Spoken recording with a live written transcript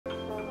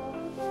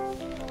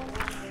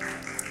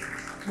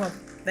Well,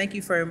 thank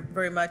you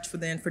very much for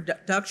the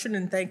introduction,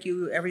 and thank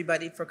you,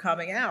 everybody, for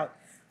coming out.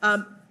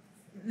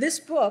 This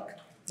book,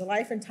 The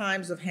Life and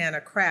Times of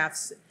Hannah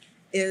Crafts,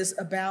 is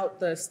about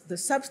the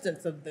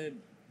substance of the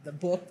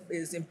book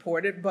is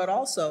important, but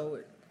also,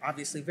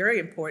 obviously very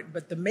important,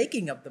 but the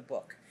making of the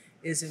book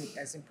is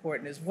as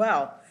important as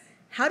well.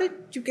 How did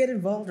you get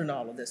involved in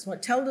all of this?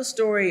 Tell the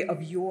story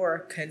of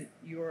your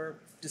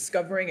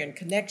discovering and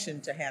connection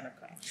to Hannah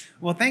Crafts.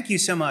 Well, thank you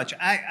so much.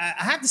 I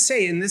have to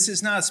say, and this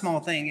is not a small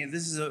thing,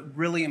 this is a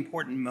really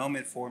important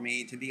moment for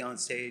me to be on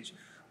stage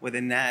with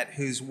Annette,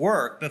 whose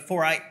work,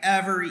 before I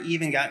ever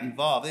even got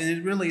involved, and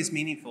it really is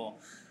meaningful,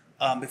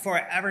 before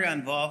I ever got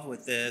involved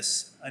with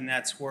this,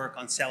 Annette's work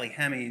on Sally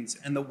Hemings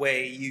and the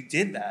way you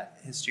did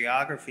that,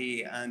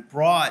 historiography, and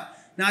brought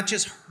not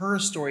just her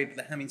story, but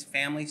the Hemings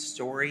family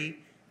story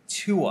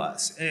to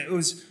us. It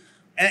was,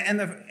 and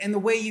the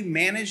way you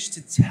managed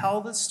to tell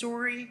the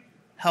story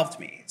helped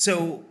me.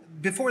 So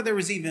before there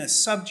was even a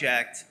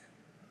subject,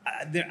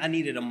 I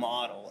needed a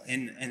model,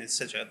 and it's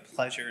such a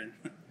pleasure, and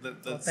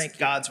the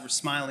gods were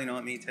smiling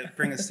on me to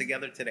bring us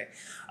together today.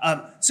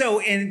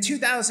 So in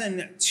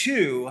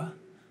 2002,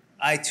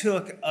 I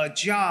took a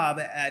job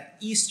at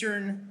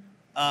Eastern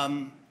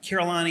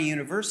Carolina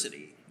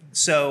University.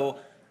 So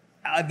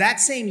that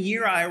same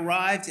year I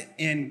arrived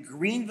in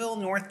Greenville,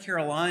 North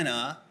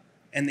Carolina,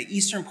 in the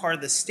eastern part of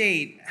the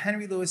state.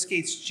 Henry Louis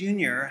Gates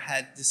Jr.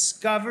 had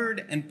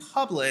discovered and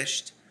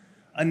published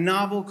a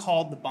novel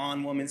called The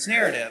Bondwoman's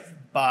Narrative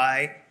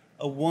by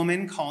a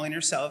woman calling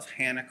herself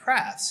Hannah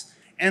Crafts.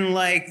 And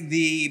like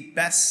the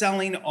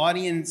best-selling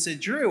audience it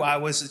drew, I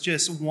was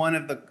just one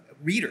of the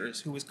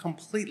readers who was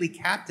completely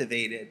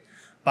captivated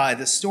by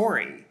the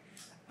story.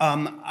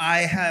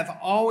 I have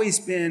always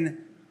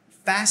been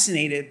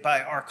fascinated by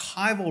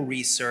archival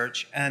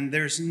research, and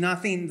there's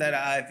nothing that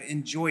I've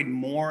enjoyed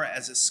more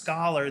as a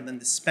scholar than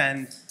to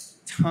spend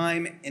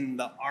time in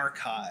the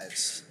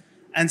archives.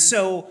 And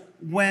so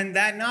when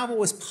that novel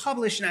was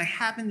published, and I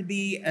happened to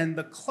be in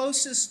the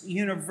closest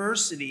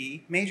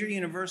university, major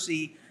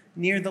university,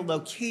 near the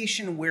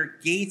location where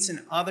Gates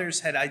and others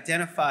had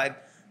identified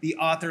the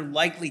author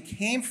likely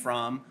came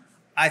from,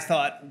 I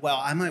thought,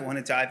 well, I might want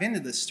to dive into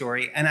this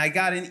story. And I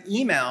got an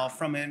email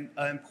from an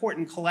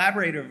important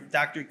collaborator of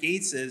Dr.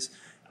 Gates's,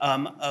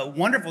 a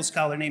wonderful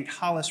scholar named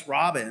Hollis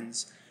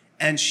Robbins.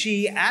 And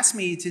she asked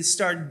me to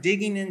start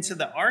digging into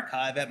the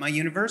archive at my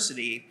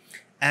university.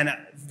 And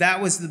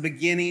that was the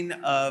beginning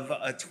of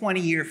a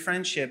 20-year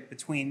friendship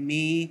between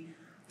me,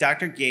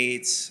 Dr.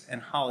 Gates,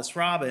 and Hollis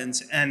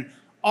Robbins. And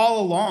all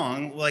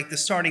along, like the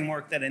starting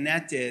work that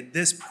Annette did,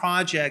 this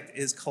project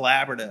is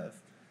collaborative.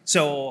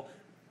 So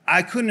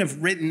I couldn't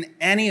have written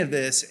any of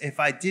this if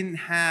I didn't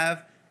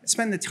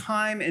spend the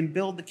time and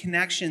build the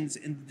connections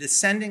in the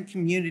descendant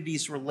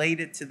communities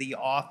related to the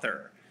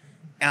author.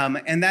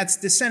 And that's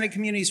descendant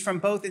communities from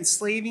both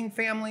enslaving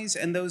families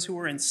and those who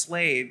were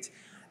enslaved.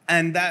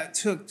 And that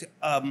took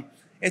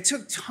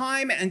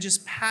time and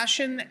just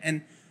passion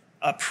and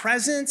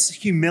presence,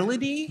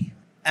 humility,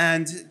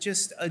 and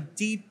just a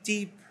deep,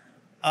 deep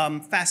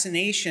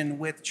fascination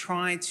with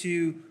trying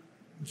to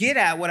get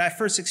at what I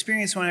first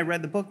experienced when I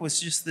read the book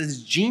was just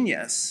this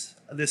genius,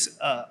 this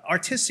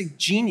artistic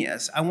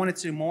genius. I wanted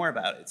to do more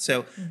about it.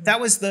 So that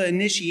was the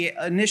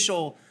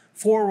initial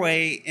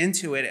foray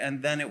into it,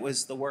 and then it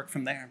was the work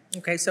from there.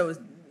 Okay, so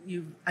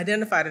you've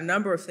identified a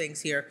number of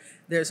things here.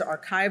 There's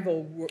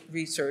archival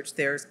research,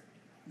 there's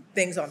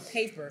things on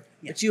paper,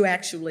 but you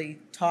actually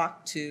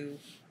talked to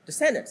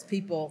descendants,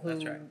 people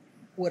who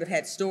would have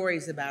had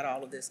stories about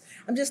all of this.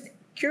 I'm just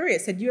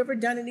curious, had you ever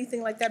done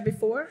anything like that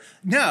before?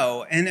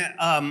 No, and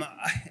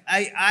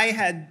I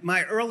had,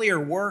 my earlier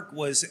work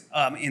was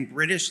in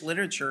British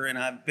literature, and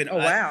I've been, oh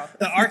wow,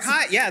 the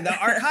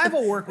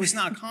archival work was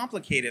not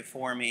complicated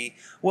for me.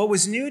 What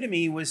was new to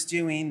me was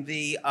doing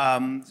the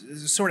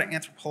sort of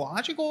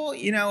anthropological,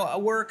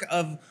 work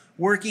of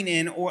working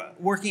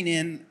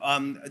in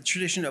a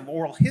tradition of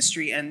oral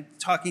history and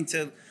talking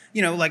to,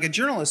 like a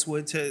journalist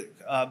would, to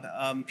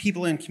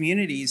people in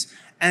communities,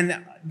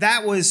 and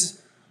that was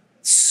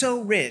so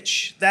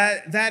rich.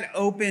 That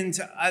opened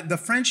the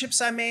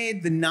friendships I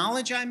made, the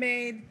knowledge I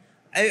made.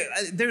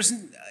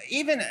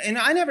 And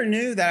I never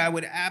knew that I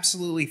would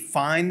absolutely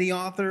find the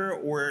author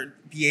or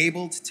be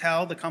able to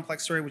tell the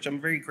complex story, which I'm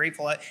very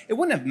grateful at. It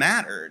wouldn't have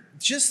mattered.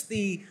 Just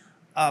the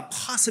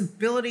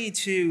possibility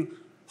to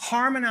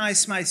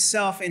harmonize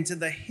myself into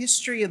the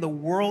history of the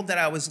world that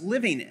I was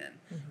living in,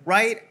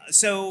 right?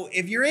 So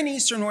if you're in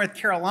Eastern North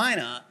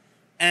Carolina,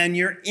 and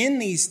you're in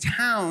these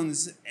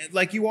towns,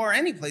 like you are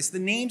any place, the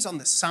names on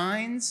the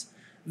signs,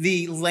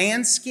 the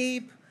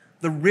landscape,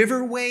 the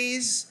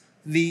riverways,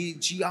 the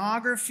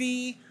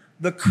geography,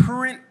 the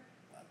current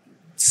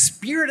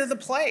spirit of the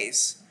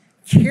place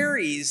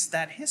carries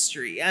that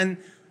history. And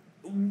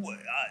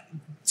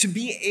to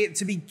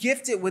be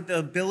gifted with the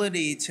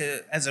ability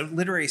to, as a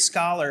literary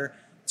scholar,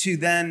 to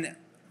then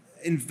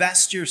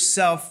invest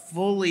yourself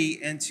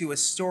fully into a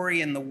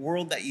story in the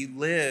world that you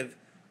live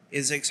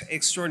is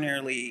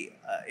extraordinarily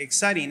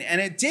exciting. And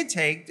it did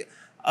take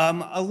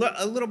a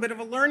little bit of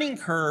a learning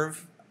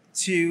curve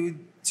to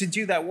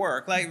do that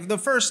work. Like the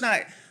first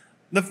night,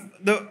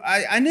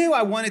 I knew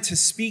I wanted to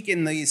speak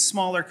in these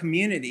smaller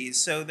communities.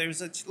 So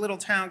there's a little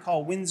town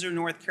called Windsor,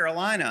 North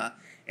Carolina,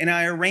 and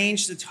I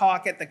arranged to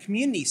talk at the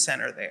community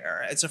center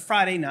there. It's a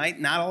Friday night,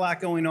 not a lot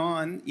going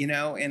on, in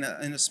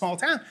a small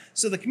town.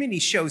 So the community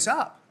shows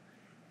up.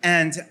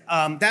 And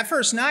that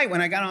first night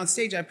when I got on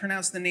stage, I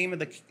pronounced the name of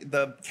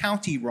the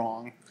county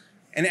wrong,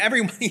 and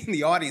everybody in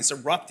the audience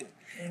erupted.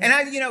 Mm-hmm. And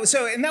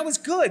and that was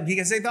good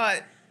because they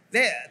thought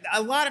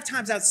a lot of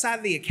times outside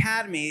of the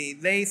academy,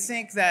 they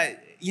think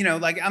that,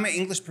 like I'm an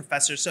English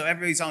professor, so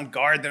everybody's on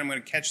guard that I'm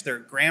going to catch their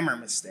grammar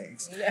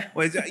mistakes. Yeah.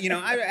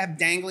 I have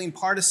dangling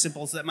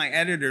participles that my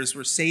editors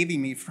were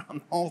saving me from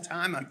the whole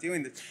time I'm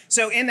doing this.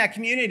 So in that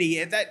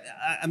community,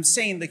 I'm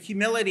saying the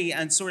humility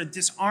and sort of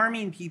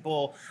disarming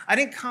people. I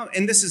didn't come,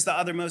 and this is the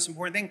other most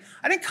important thing,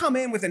 I didn't come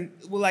in with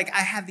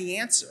I had the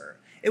answer.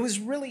 It was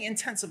really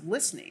intensive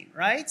listening,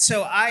 right?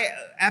 So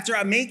after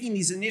I'm making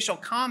these initial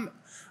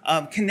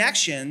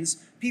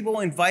connections, people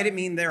invited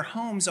me in their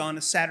homes on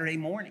a Saturday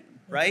morning,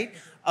 right?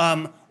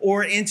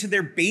 Or into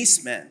their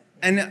basement.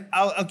 And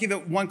I'll give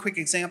it one quick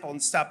example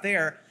and stop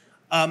there.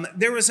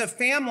 There was a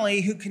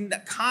family who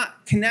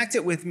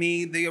connected with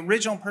me. The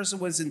original person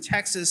was in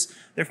Texas.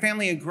 Their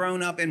family had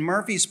grown up in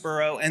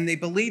Murfreesboro, and they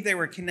believed they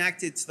were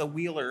connected to the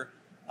Wheeler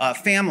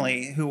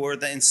family, who were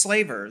the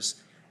enslavers.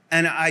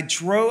 And I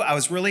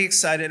was really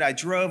excited.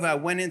 I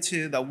went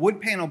into the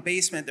wood panel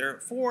basement. There are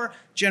 4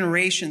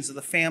 generations of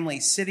the family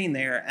sitting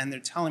there, and they're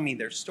telling me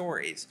their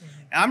stories.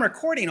 Mm-hmm. And I'm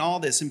recording all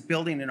this and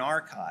building an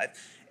archive.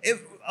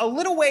 A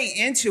little way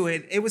into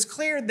it, it was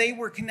clear they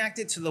were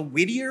connected to the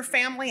Whittier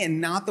family and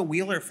not the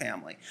Wheeler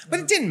family. But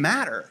it didn't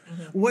matter.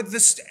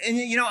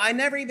 Mm-hmm. I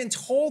never even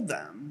told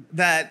them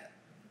that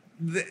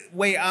the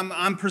way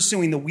I'm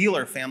pursuing the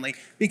Wheeler family,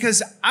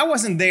 because I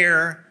wasn't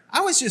there. I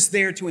was just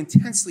there to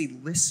intensely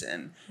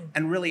listen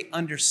and really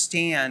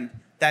understand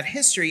that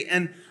history.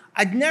 And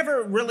I'd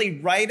never really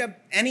write up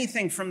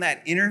anything from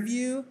that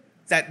interview,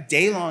 that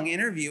day-long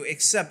interview,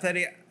 except that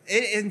it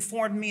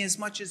informed me as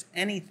much as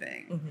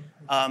anything.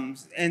 Mm-hmm.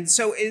 And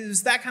so it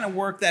was that kind of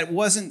work that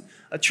wasn't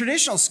a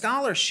traditional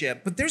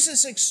scholarship, but there's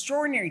this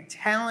extraordinary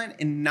talent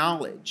and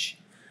knowledge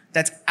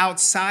that's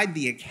outside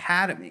the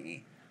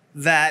academy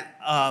that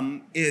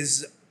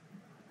is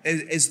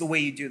the way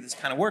you do this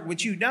kind of work,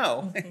 which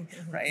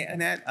right?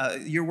 Annette,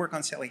 your work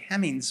on Sally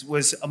Hemings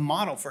was a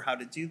model for how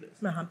to do this.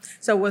 Uh-huh.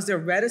 So was there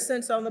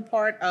reticence on the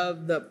part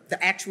of the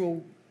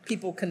actual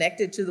people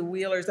connected to the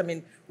Wheelers? I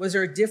mean, was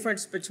there a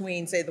difference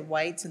between, say, the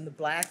whites and the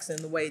blacks and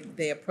the way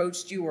they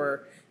approached you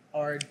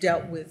or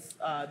dealt with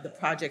the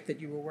project that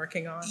you were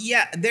working on?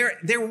 Yeah, there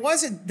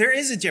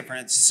is a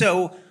difference.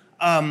 So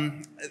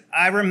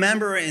I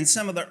remember in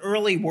some of the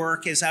early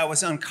work, as I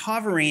was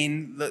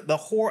uncovering there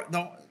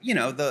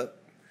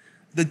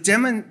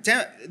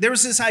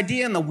was this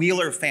idea in the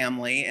Wheeler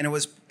family, and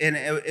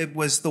it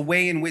was the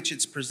way in which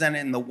it's presented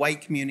in the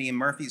white community in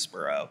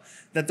Murfreesboro,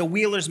 that the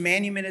Wheelers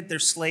manumitted their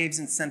slaves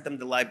and sent them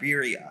to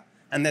Liberia,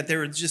 and that they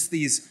were just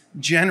these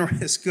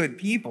generous, good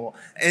people.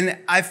 And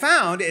I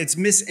found it's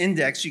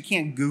misindexed. You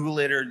can't Google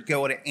it or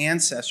go to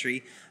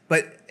Ancestry,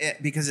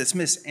 because it's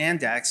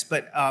misindexed.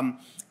 But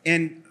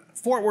in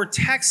Fort Worth,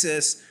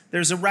 Texas,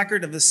 there's a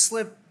record of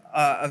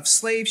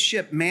slave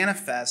ship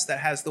manifest that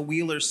has the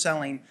Wheelers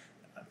selling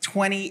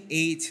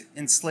 28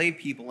 enslaved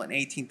people in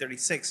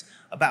 1836,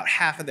 about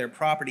half of their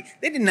property.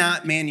 They did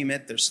not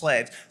manumit their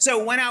slaves.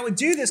 So when I would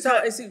do this... So,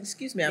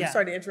 excuse me, I'm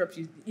sorry to interrupt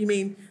you. You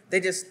mean they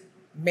just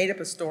made up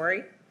a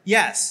story?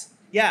 Yes.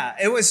 Yeah.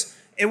 It was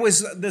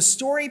the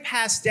story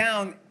passed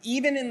down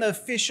even in the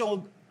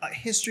official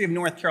history of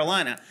North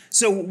Carolina.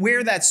 So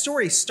where that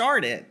story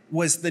started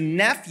was the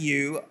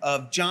nephew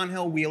of John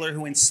Hill Wheeler,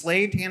 who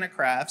enslaved Hannah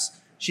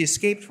Crafts. She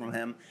escaped from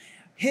him.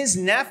 His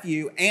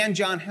nephew and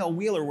John Hill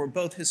Wheeler were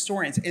both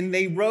historians, and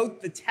they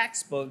wrote the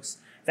textbooks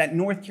that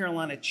North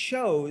Carolina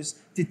chose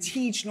to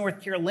teach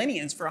North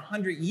Carolinians for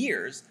 100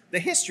 years, the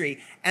history.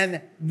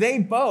 And they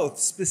both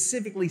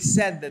specifically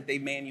said that they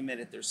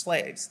manumitted their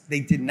slaves. They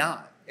did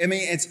not. I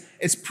mean,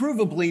 it's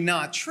provably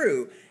not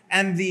true.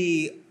 And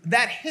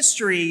that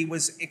history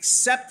was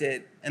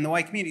accepted in the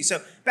white community.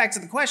 So back to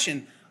the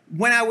question,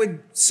 when I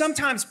would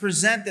sometimes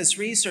present this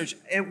research,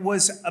 it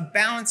was a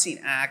balancing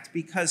act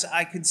because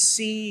I could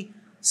see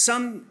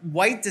some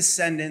white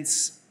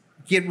descendants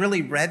get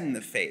really red in the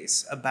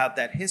face about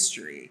that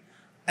history.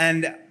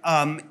 And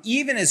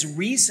even as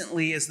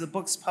recently as the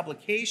book's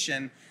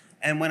publication,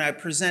 and when I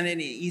presented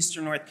in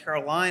Eastern North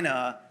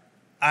Carolina,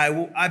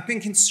 I've been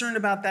concerned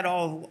about that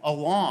all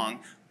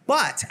along.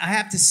 But I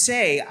have to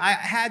say, I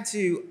had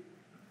to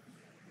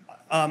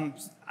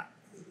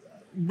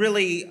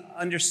really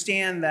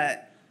understand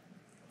that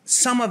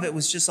some of it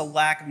was just a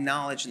lack of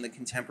knowledge in the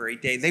contemporary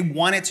day. They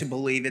wanted to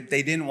believe it.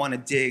 They didn't want to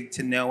dig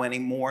to know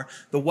anymore.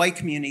 The white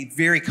community,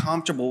 very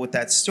comfortable with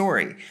that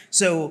story.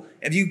 So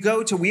if you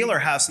go to Wheeler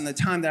House in the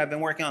time that I've been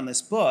working on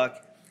this book,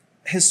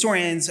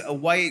 historians, a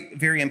white,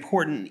 very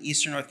important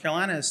Eastern North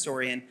Carolina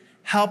historian,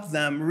 helped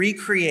them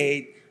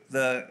recreate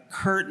the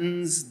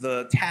curtains,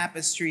 the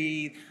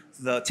tapestry,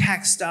 the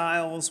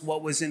textiles,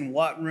 what was in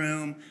what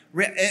room.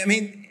 I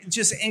mean,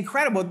 just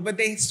incredible. But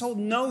they told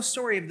no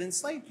story of the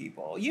enslaved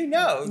people. You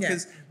know,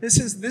 because this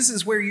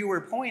is where you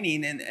were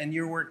pointing, and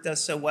your work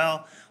does so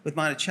well with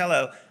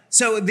Monticello.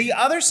 So the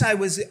other side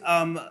was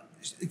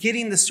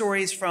getting the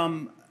stories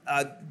from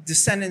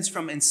descendants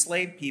from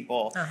enslaved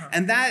people,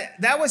 and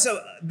that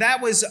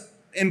was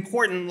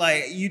important.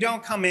 Like, you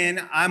don't come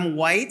in, I'm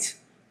white,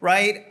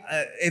 right?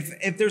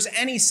 If there's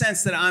any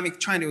sense that I'm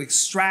trying to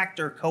extract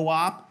or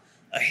co-opt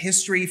a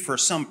history for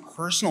some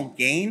personal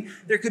gain,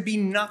 there could be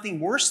nothing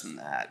worse than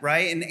that,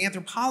 right? And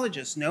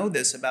anthropologists know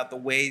this about the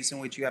ways in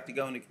which you have to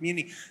go into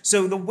community.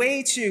 So the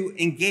way to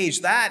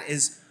engage that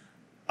is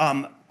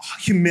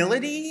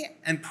humility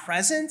and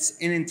presence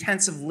and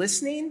intensive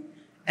listening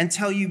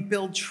until you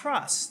build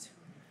trust.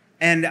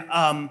 And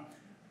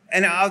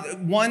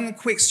one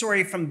quick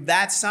story from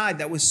that side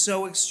that was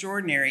so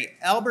extraordinary.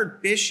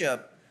 Albert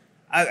Bishop,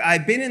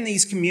 I've been in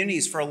these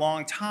communities for a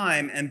long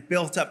time and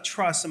built up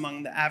trust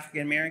among the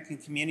African-American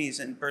communities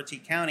in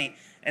Bertie County.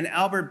 And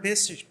Albert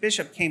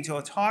Bishop came to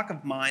a talk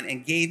of mine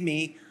and gave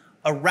me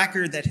a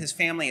record that his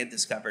family had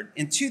discovered.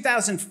 In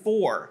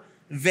 2004,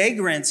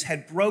 vagrants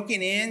had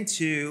broken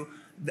into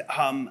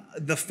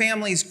the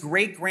family's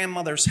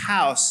great-grandmother's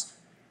house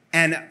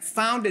and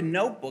found a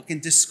notebook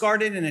and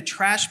discarded it in a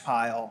trash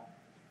pile.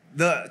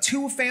 The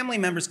two family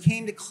members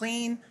came to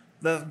clean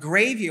the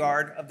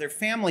graveyard of their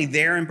family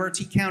there in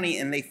Bertie County,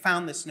 and they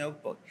found this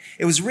notebook.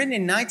 It was written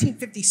in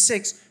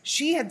 1956.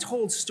 She had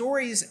told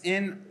stories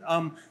in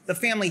the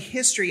family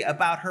history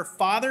about her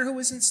father who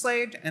was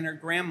enslaved and her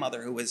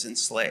grandmother who was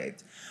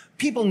enslaved.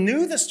 People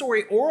knew the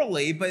story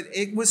orally, but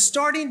it was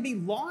starting to be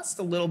lost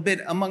a little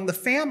bit among the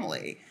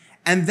family.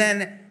 And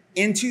then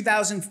in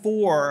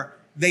 2004,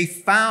 they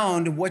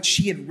found what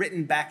she had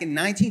written back in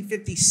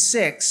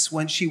 1956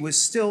 when she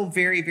was still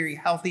very, very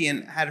healthy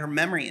and had her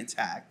memory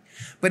intact.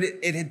 But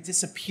it had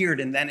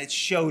disappeared, and then it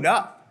showed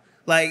up.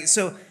 Like,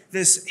 so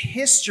this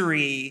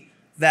history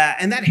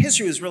and that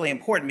history was really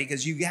important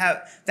because you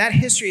have, that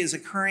history is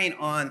occurring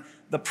on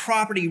the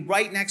property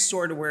right next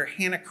door to where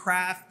Hannah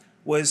Craft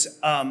was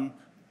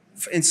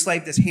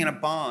enslaved as Hannah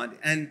Bond.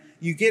 And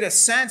you get a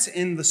sense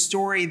in the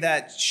story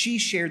that she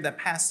shared that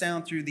passed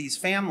down through these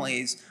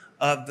families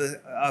of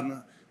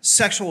the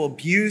sexual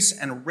abuse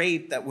and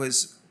rape that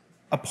was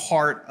a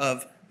part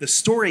of the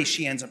story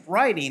she ends up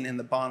writing in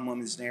the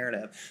bondwoman's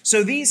narrative.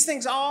 So these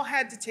things all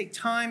had to take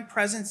time,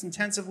 presence,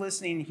 intensive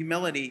listening, and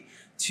humility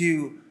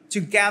to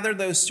gather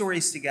those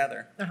stories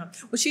together.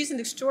 Well, she's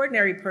an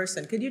extraordinary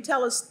person. Could you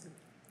tell us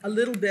a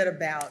little bit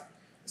about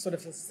sort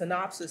of a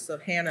synopsis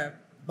of Hannah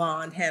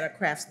Bond, Hannah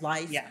Craft's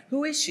life? Yeah.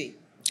 Who is she?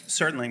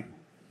 Certainly.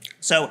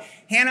 So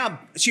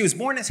she was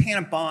born as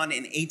Hannah Bond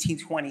in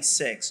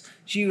 1826.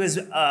 She was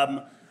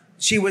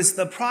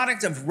the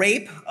product of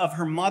rape of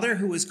her mother,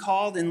 who was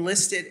called and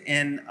listed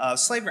in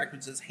slave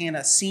records as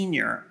Hannah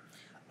Sr.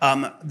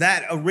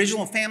 That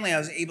original family I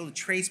was able to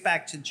trace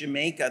back to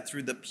Jamaica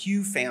through the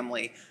Pugh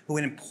family, who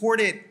had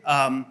imported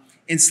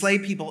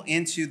enslaved people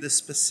into the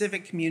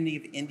specific community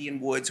of Indian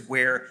Woods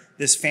where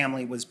this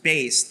family was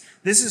based.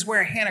 This is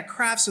where Hannah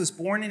Crafts was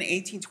born in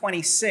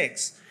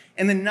 1826.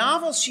 In the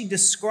novel, she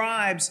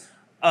describes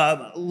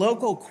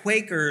local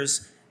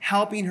Quakers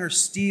helping her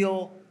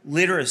steal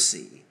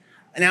literacy.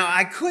 Now,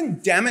 I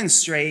couldn't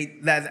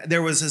demonstrate that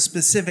there was a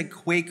specific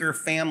Quaker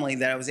family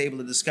that I was able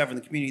to discover in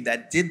the community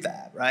that did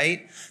that,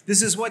 right?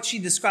 This is what she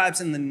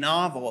describes in the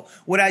novel.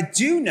 What I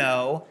do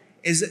know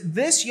is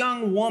this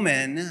young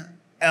woman,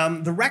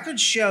 the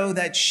records show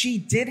that she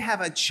did have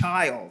a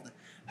child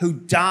who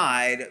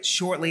died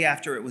shortly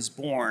after it was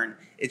born.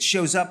 It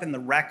shows up in the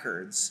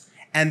records.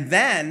 And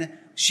then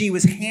she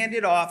was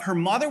handed off. Her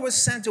mother was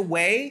sent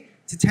away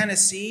to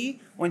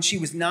Tennessee when she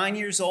was 9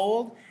 years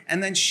old.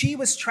 And then she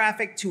was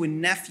trafficked to a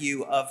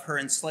nephew of her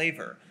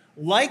enslaver.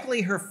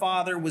 Likely her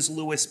father was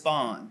Louis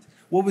Bond.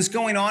 What was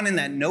going on in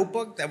that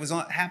notebook that was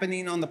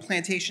happening on the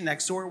plantation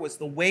next door was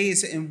the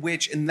ways in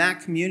which in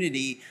that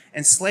community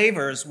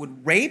enslavers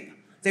would rape.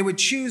 They would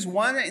choose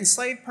one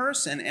enslaved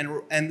person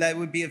and that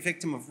would be a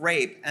victim of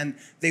rape. And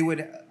they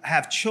would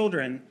have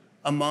children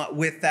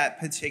with that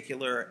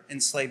particular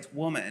enslaved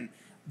woman.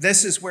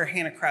 This is where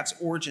Hannah Craft's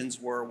origins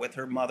were with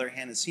her mother,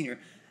 Hannah Sr.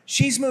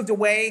 She's moved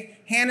away.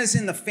 Hannah's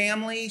in the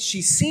family.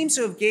 She seems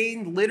to have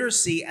gained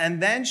literacy,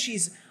 and then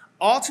she's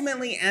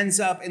ultimately ends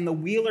up in the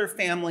Wheeler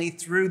family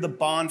through the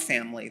Bond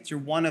family, through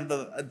one of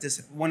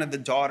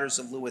the daughters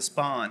of Louis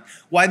Bond.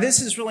 Why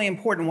this is really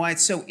important, why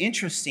it's so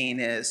interesting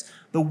is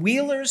the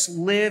Wheelers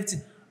lived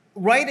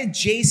right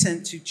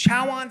adjacent to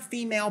Chowan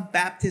Female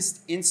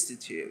Baptist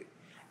Institute.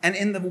 And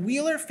in the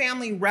Wheeler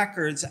family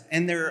records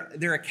and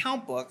their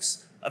account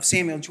books of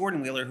Samuel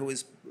Jordan Wheeler,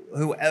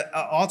 who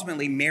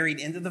ultimately married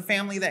into the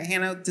family that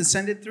Hannah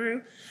descended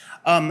through,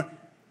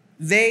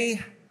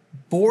 they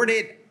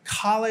boarded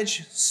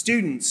college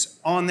students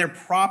on their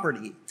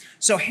property.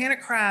 So Hannah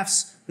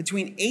Crafts,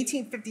 between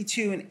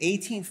 1852 and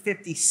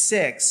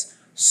 1856,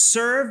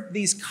 served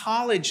these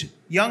college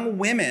young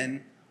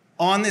women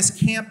on this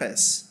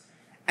campus.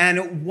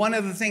 And one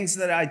of the things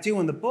that I do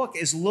in the book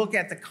is look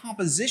at the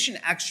composition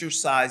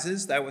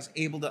exercises that I was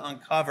able to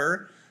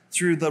uncover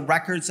through the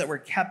records that were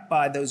kept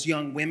by those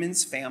young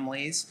women's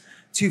families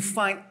to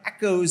find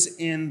echoes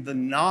in the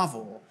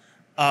novel.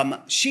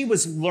 She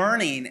was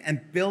learning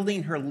and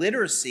building her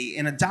literacy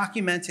in a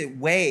documented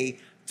way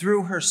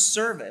through her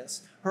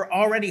service. Her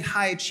already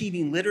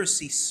high-achieving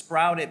literacy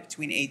sprouted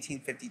between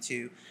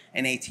 1852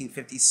 and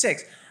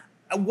 1856.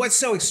 What's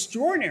so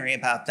extraordinary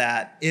about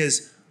that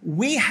is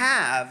we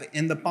have,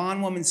 in the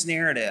bondwoman's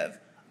narrative,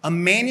 a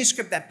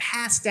manuscript that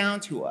passed down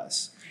to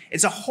us.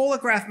 It's a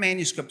holograph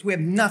manuscript. We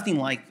have nothing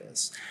like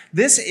this.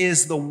 This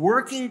is the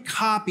working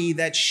copy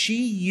that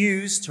she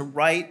used to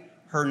write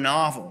her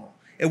novel.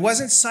 It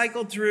wasn't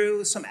cycled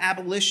through some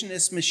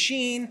abolitionist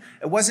machine.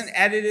 It wasn't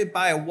edited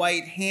by a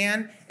white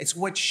hand. It's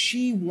what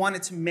she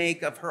wanted to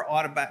make of her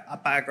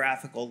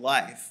autobiographical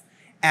life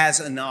as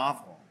a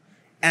novel.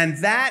 And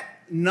that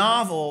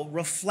novel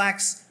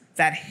reflects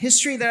that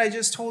history that I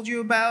just told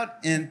you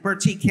about in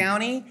Bertie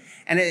County,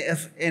 and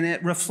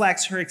it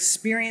reflects her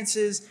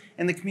experiences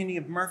in the community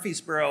of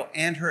Murfreesboro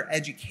and her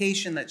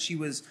education that she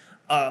was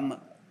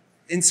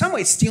in some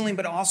ways stealing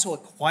but also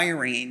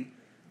acquiring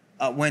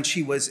when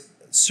she was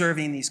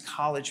serving these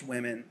college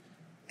women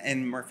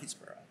in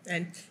Murfreesboro.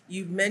 And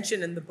you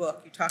mentioned in the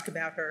book, you talk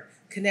about her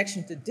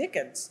connection to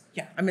Dickens.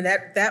 Yeah. I mean,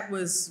 that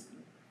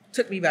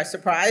took me by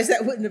surprise.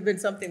 That wouldn't have been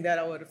something that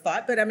I would have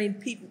thought. But I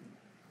mean,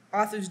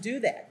 authors do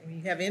that. I mean,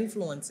 you have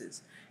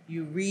influences.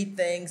 You read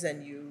things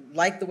and you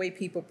like the way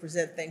people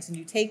present things and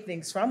you take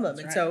things from them.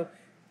 That's and right. So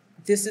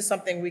this is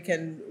something we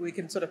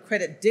can sort of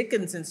credit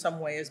Dickens in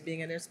some way as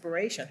being an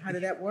inspiration. How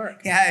did that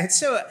work? Yeah,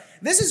 so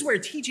this is where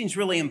teaching is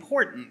really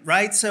important,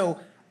 right? So,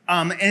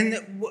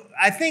 and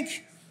I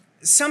think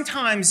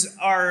sometimes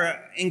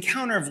our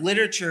encounter of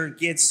literature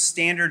gets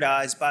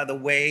standardized by the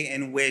way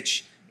in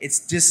which it's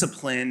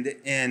disciplined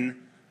in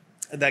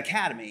the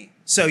academy.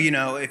 So,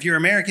 if you're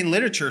an American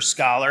literature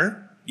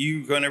scholar,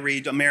 you're going to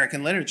read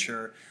American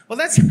literature. Well,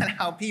 that's not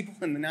how people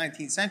in the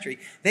 19th century,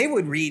 they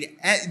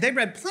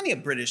read plenty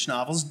of British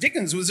novels.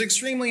 Dickens was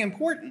extremely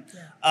important.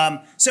 Yeah.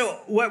 So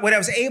what I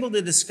was able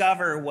to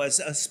discover was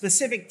a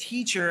specific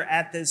teacher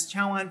at this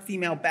Tulane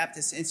Female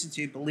Baptist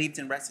Institute believed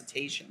in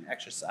recitation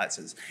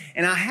exercises.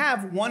 And I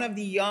have one of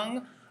the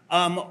young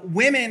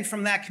women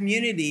from that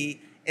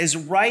community is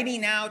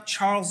writing out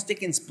Charles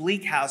Dickens'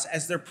 Bleak House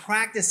as they're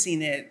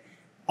practicing it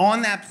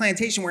on that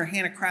plantation where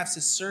Hannah Crafts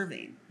is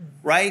serving,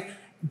 right?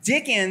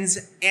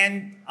 Dickens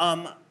and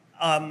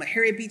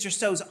Harriet Beecher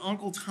Stowe's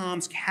Uncle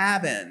Tom's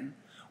Cabin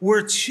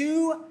were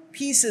two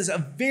pieces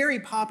of very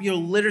popular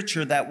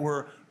literature that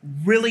were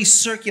really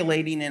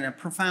circulating in a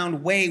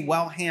profound way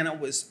while Hannah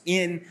was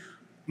in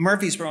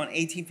Murfreesboro in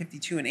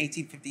 1852 and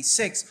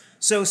 1856.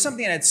 So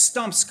something that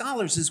stumped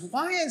scholars is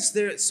why is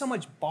there so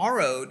much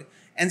borrowed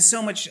and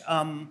so much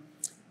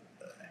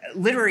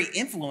literary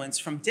influence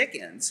from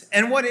Dickens?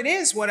 And what it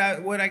is, what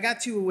I got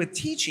to with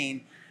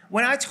teaching,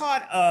 when I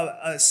taught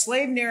a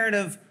slave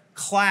narrative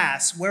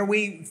class where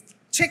we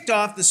ticked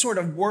off the sort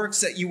of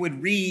works that you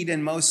would read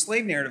in most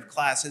slave narrative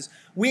classes,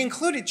 we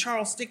included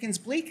Charles Dickens'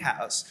 Bleak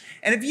House.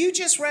 And if you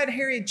just read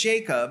Harriet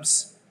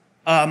Jacobs'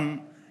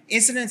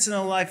 Incidents in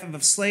the Life of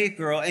a Slave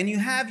Girl, and you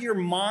have your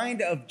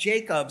mind of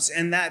Jacobs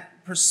and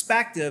that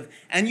perspective,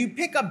 and you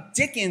pick up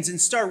Dickens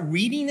and start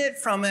reading it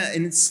from an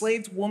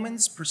enslaved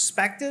woman's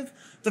perspective,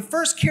 the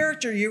first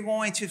character you're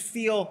going to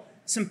feel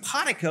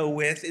simpatico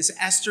with is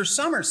Esther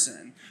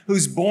Summerson,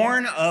 who's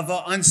born of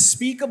an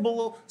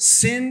unspeakable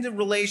sinned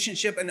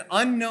relationship, an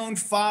unknown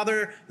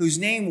father whose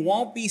name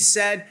won't be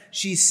said.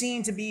 She's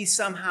seen to be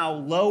somehow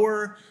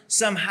lower,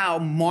 somehow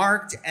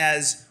marked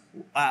as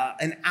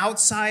an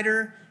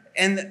outsider.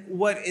 And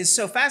what is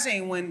so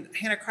fascinating, when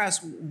Hannah Crafts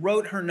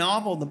wrote her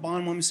novel, The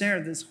Bondwoman's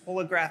Narrative, this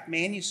holograph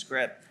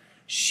manuscript,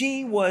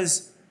 she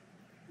was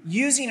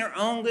using her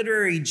own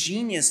literary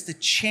genius to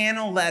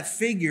channel that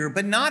figure,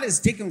 but not as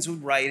Dickens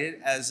would write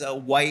it, as a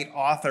white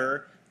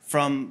author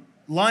from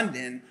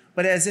London,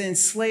 but as an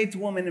enslaved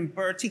woman in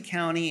Bertie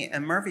County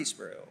and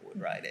Murfreesboro would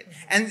write it.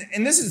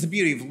 And this is the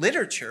beauty of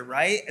literature,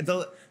 right?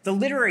 The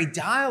literary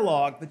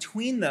dialogue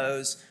between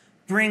those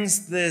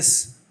brings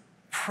this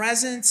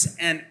presence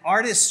and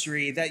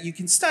artistry that you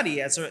can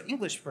study as an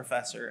English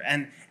professor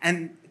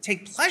and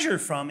take pleasure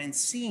from in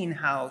seeing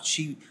how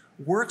she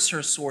works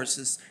her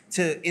sources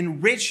to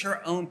enrich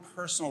her own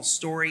personal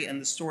story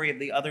and the story of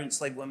the other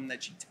enslaved women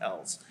that she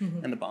tells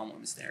in the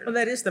Bondwoman's Narrative. Well,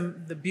 that is the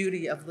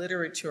beauty of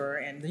literature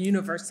and the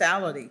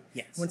universality.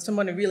 Yes. When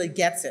someone really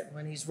gets it,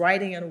 when he's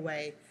writing in a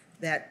way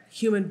that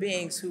human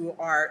beings who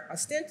are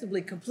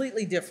ostensibly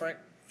completely different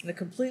in a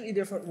completely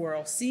different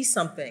world see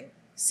something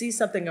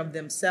of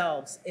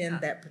themselves in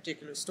that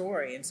particular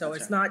story. And so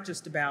it's not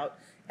just about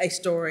a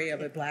story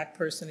of a black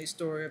person, a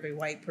story of a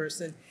white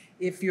person.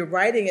 If you're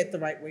writing it the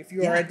right way, if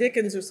you are a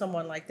Dickens or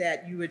someone like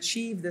that, you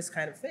achieve this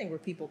kind of thing where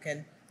people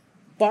can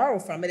borrow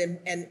from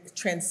it and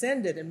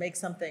transcend it and make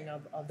something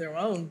of their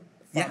own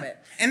from it.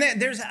 And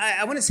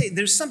I want to say,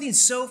 there's something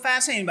so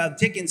fascinating about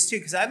Dickens too,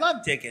 because I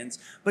love Dickens,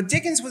 but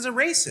Dickens was a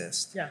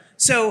racist. Yeah.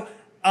 So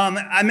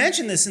I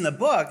mentioned this in the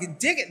book.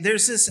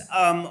 There's this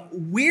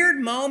weird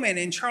moment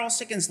in Charles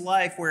Dickens'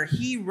 life where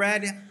he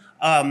read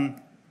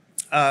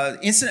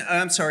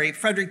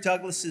Frederick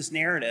Douglass's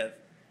narrative,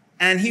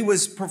 and he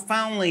was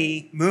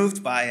profoundly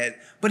moved by it,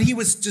 but he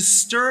was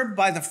disturbed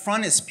by the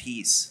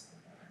frontispiece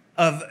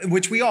of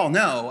which we all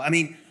know. I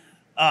mean,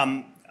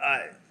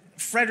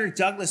 Frederick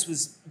Douglass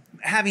was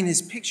having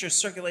his picture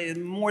circulated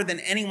more than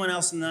anyone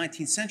else in the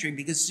 19th century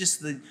because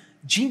just the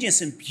genius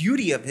and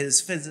beauty of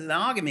his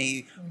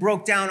physiognomy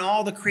broke down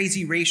all the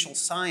crazy racial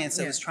science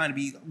that was trying to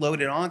be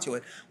loaded onto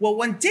it. Well,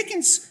 when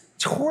Dickens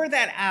tore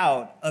that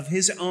out of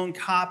his own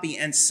copy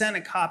and sent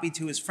a copy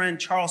to his friend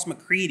Charles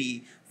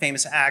Macready,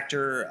 famous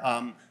actor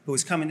who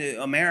was coming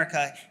to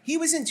America, he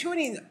was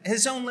intuiting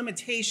his own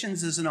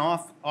limitations as an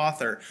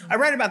author. I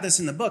write about this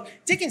in the book.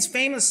 Dickens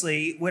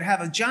famously would have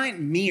a giant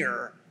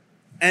mirror,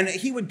 and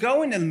he would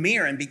go into the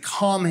mirror and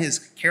become his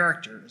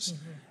characters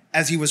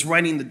as he was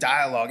writing the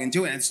dialogue and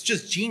doing it. It's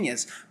just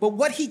genius. But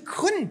what he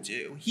couldn't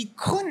do, he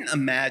couldn't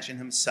imagine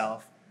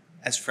himself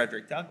as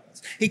Frederick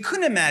Douglass. He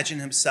couldn't imagine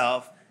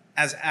himself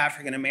as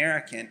African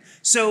American.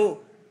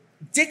 So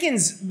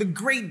Dickens, the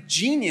great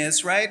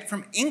genius, right,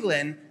 from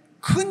England,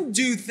 couldn't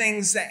do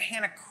things that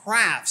Hannah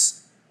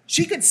Crafts,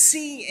 she could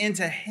see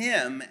into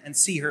him and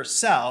see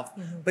herself,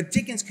 but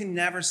Dickens could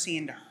never see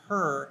into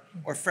her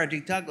or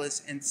Frederick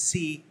Douglass and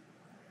see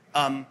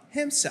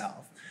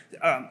himself.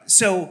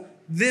 So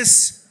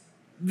this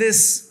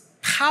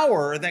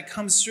power that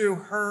comes through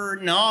her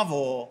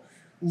novel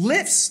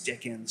lifts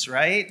Dickens,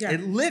 right? Yeah.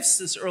 It lifts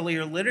this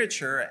earlier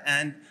literature,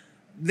 and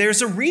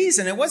there's a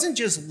reason. It wasn't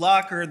just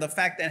luck or the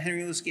fact that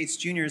Henry Louis Gates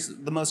Jr.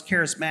 is the most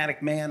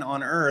charismatic man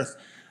on earth.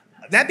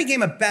 That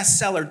became a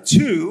bestseller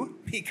too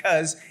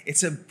because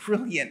it's a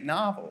brilliant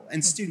novel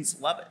and students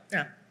love it.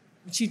 Yeah,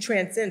 she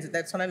transcends it.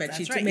 That's what I meant.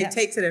 She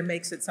takes it and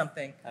makes it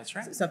something. That's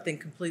right. Something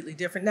completely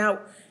different. Now,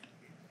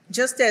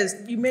 just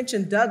as you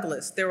mentioned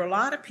Douglass, there are a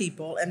lot of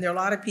people, and there are a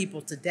lot of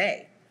people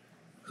today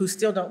who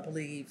still don't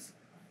believe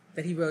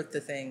that he wrote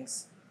the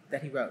things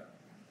that he wrote.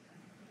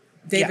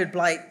 David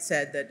Blight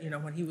said that,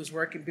 when he was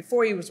working,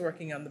 before he was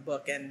working on the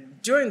book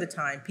and during the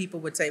time, people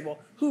would say, well,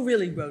 who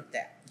really wrote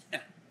that?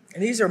 Yeah.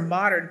 And these are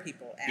modern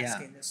people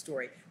asking this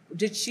story.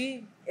 Did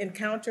she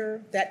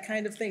encounter that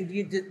kind of thing?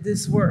 Did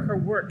her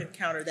work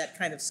encounter that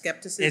kind of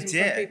skepticism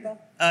from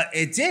people?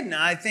 It did. And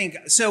I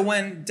think, so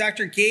when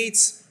Dr.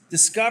 Gates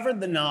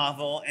discovered the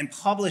novel and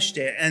published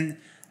it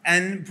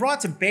and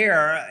brought to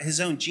bear his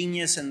own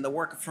genius and the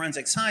work of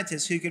forensic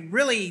scientists who could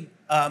really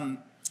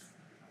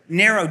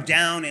narrow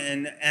down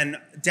and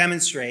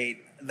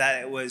demonstrate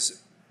that it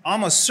was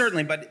almost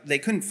certainly, but they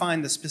couldn't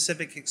find the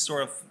specific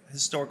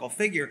historical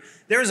figure,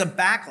 there was a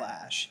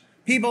backlash.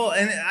 People,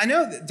 and I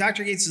know that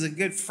Dr. Gates is a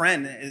good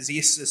friend, as he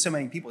is to so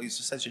many people, he's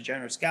just such a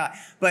generous guy,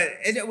 but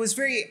it was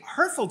very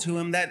hurtful to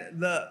him that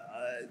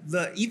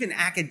the even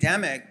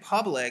academic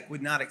public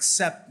would not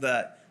accept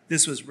that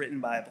this was written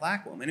by a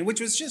black woman,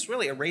 which was just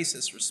really a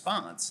racist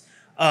response.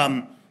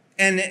 And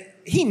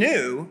he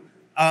knew,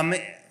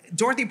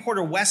 Dorothy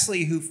Porter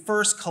Wesley, who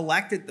first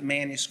collected the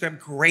manuscript,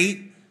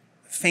 great,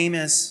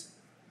 famous,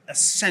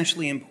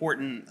 essentially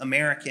important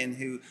American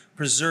who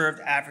preserved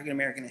African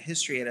American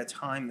history at a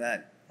time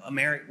that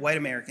white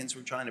Americans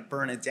were trying to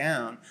burn it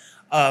down.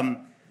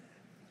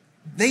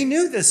 They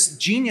knew this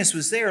genius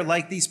was there,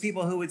 like these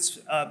people who would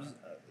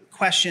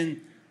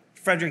question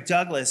Frederick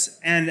Douglass.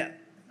 And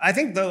I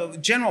think the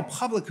general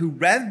public who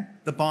read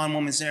the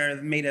bondwoman's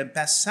narrative made a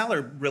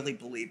bestseller really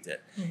believed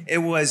it.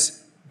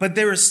 But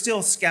there were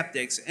still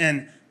skeptics,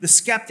 and the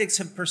skeptics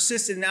have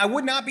persisted. And I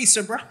would not be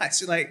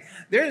surprised. Like,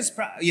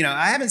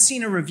 I haven't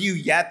seen a review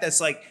yet that's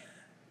like,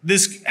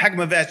 this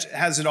Hecimovich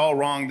has it all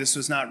wrong. This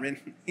was not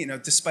written,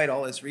 despite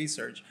all his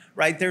research,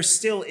 right? There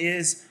still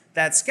is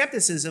that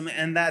skepticism,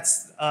 and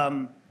that's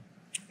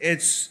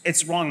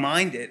it's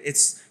wrong-minded.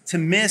 It's to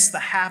miss the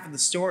half of the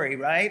story,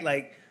 right?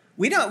 Like,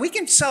 we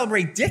can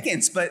celebrate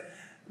Dickens, but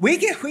we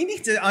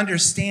need to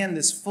understand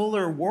this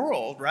fuller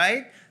world,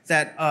 right?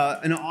 That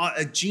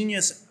a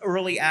genius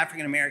early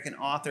African-American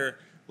author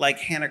like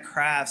Hannah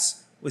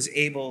Crafts was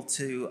able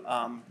to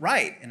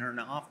write in her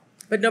novel.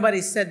 But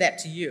nobody said that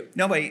to you.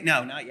 No,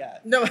 not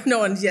yet. No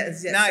one's yet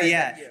not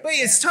yet. That to you. But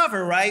it's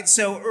tougher, right?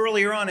 So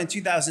earlier on in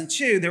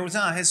 2002, there was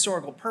not a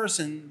historical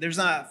person. There's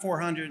not a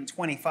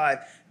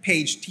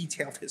 425-page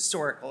detailed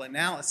historical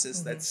analysis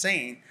that's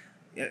sane,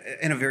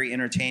 in a very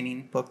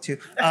entertaining book too.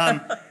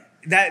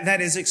 That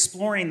is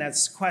exploring that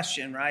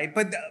question, right?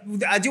 But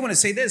I do want to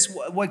say this: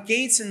 what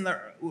Gates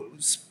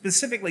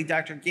specifically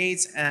Dr.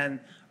 Gates and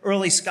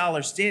early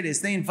scholars did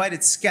is they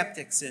invited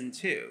skeptics in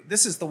too.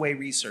 This is the way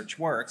research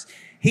works.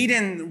 He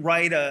didn't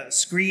write a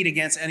screed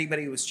against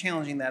anybody who was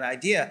challenging that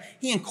idea.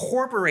 He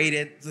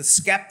incorporated the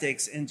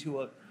skeptics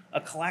into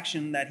a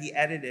collection that he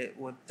edited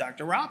with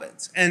Dr.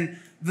 Robbins. And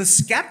the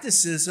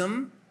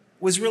skepticism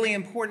was really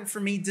important for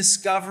me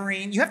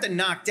discovering. You have to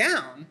knock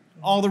down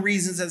all the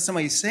reasons that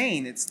somebody's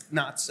saying it's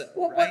not so.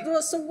 Right?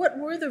 So what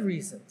were the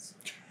reasons?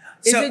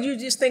 Is it you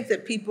just think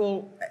that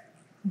people,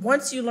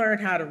 once you learn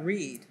how to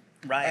read,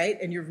 right?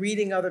 And you're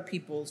reading other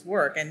people's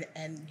work,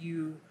 and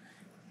you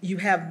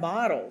have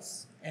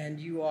models, and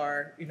you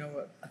are,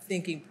 a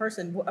thinking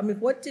person. I mean,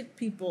 what did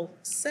people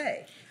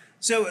say?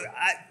 So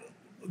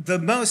the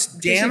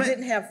most Because damning. you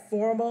didn't have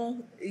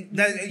formal.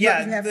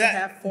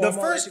 The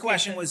first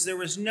question was, there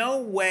was no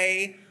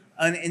way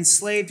an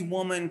enslaved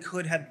woman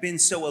could have been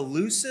so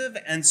elusive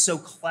and so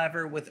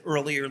clever with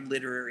earlier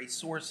literary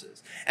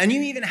sources. And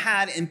you even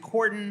had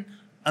important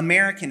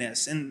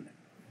Americanists, and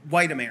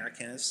white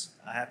Americanists,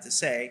 I have to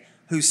say,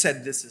 who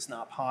said this is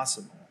not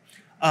possible.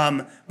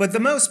 But the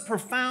most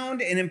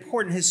profound and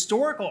important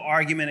historical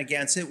argument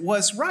against it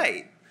was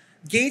right.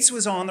 Gates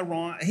was on the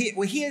wrong.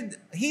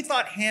 He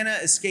thought Hannah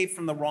escaped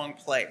from the wrong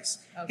place.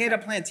 Okay. He had a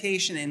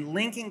plantation in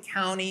Lincoln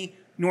County,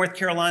 North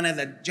Carolina,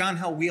 that John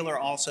Hell Wheeler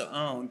also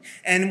owned.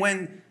 And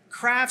when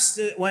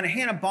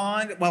Hannah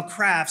Bond,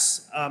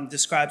 Crafts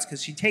describes,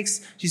 because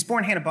she's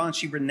born Hannah Bond,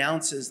 she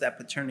renounces that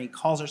paternity,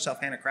 calls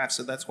herself Hannah Crafts,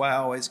 so that's why I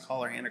always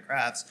call her Hannah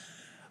Crafts.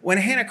 When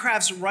Hannah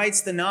Crafts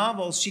writes the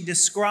novels, she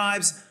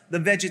describes the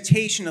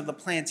vegetation of the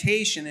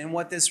plantation, and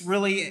what this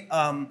really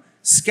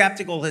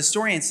skeptical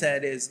historian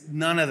said is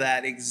none of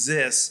that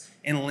exists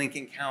in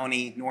Lincoln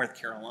County, North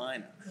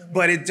Carolina. Mm-hmm.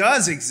 But it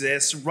does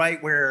exist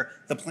right where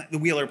the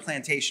Wheeler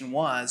plantation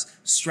was,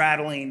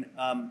 straddling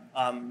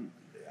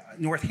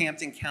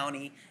Northampton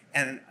County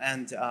and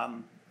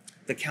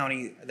the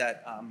county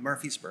that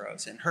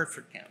Murfreesboro's in,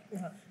 Hertford County.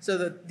 Uh-huh. So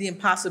the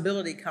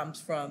impossibility comes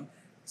from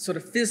sort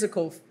of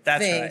physical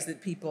things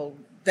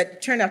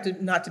that turn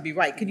out not to be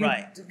right. Could you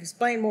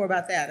explain more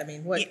about that? I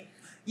mean, what...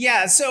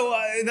 Yeah, so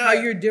how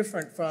you're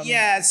different from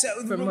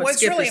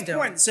what's really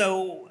important.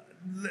 So,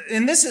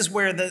 and this is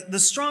where the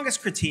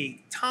strongest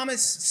critique,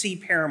 Thomas C.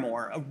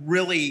 Paramore, a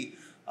really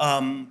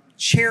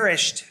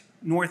cherished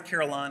North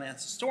Carolina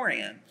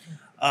historian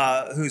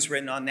who's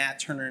written on Nat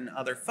Turner and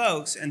other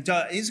folks, and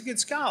he's a good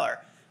scholar.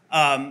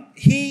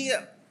 He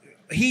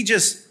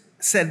just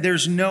said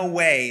there's no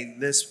way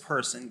this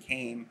person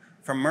came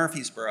from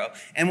Murfreesboro,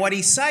 and what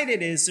he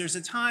cited is there's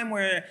a time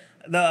where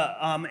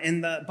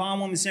in the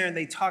Bondwoman's Narrative,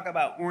 they talk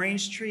about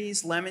orange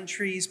trees, lemon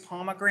trees,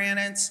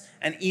 pomegranates,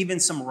 and even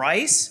some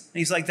rice. And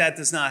he's like, that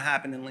does not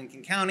happen in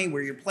Lincoln County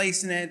where you're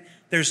placing it.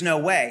 There's no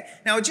way.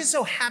 Now, it just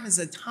so happens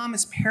that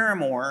Thomas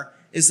Paramore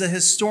is the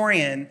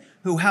historian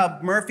who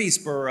helped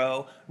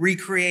Murfreesboro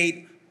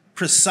recreate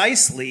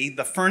precisely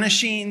the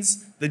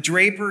furnishings, the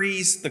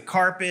draperies, the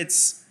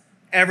carpets,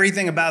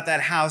 everything about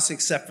that house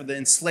except for the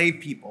enslaved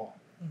people,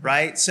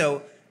 right?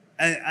 So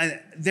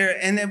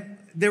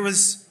there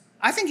was...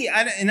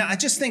 I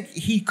just think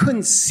he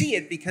couldn't see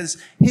it because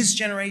his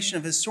generation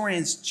of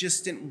historians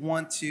just didn't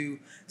want to.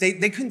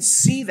 They couldn't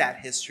see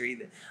that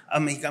history.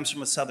 He comes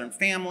from a Southern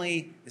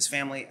family. His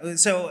family.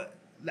 So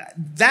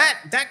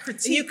that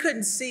critique. You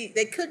couldn't see.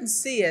 They couldn't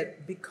see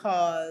it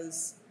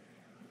because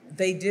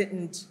they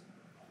didn't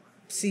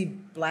see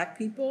black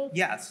people.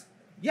 Yes.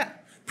 Yeah.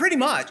 Pretty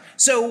much.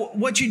 So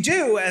what you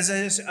do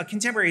as a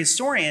contemporary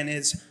historian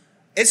is,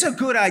 it's a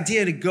good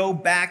idea to go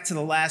back to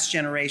the last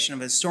generation of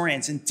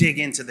historians and dig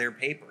into their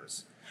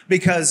papers.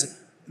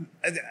 Because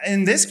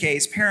in this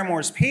case,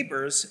 Paramore's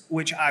papers,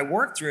 which I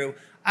worked through,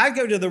 I'd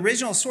go to the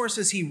original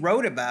sources he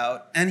wrote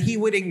about, and he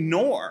would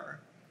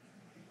ignore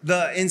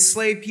the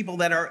enslaved people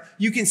that are,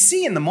 you can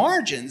see in the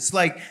margins,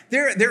 like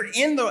they're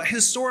in the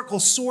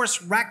historical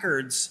source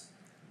records,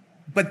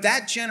 but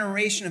that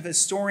generation of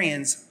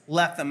historians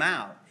left them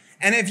out.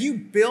 And if you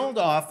build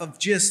off of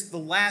just the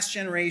last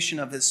generation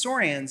of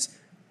historians,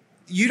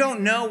 you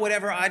don't know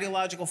whatever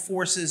ideological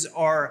forces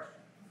are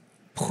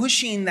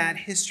pushing that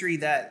history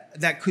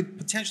that could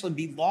potentially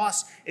be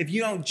lost if you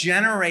don't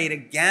generate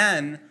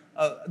again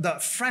the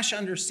fresh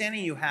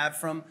understanding you have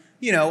from,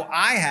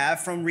 I have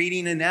from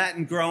reading Annette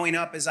and growing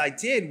up as I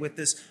did with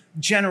this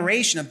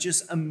generation of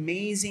just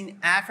amazing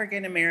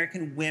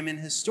African-American women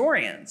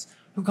historians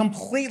who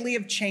completely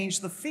have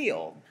changed the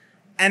field.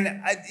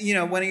 And,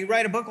 when you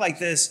write a book like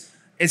this,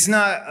 it's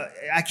not,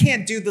 I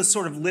can't do the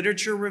sort of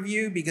literature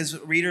review because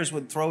readers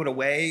would throw it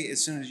away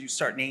as soon as you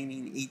start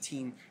naming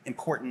 18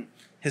 important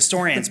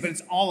historians, but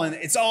it's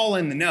all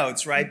in the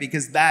notes, right?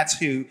 Because that's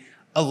who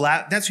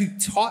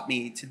taught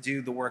me to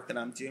do the work that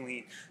I'm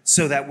doing,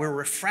 so that we're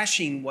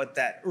refreshing what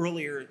that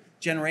earlier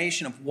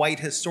generation of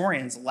white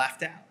historians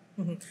left out.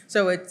 Mm-hmm.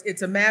 So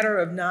it's a matter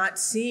of not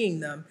seeing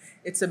them.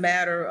 It's a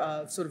matter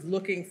of sort of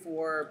looking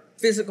for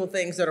physical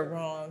things that are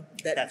wrong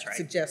that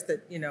suggest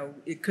that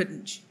it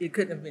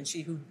couldn't have been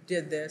she who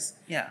did this.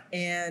 Yeah.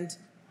 And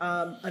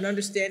an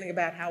understanding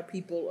about how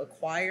people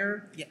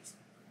acquire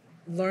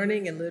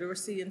learning and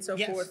literacy and so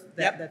forth.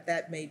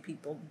 That made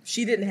people.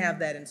 She didn't have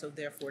that, and so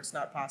therefore it's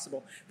not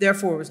possible.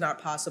 Therefore, it was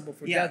not possible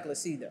for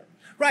Douglas either.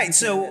 Right.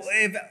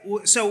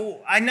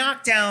 So I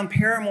knocked down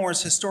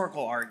Paramore's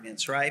historical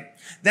arguments, right?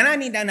 Then I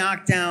need to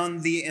knock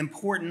down the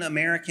important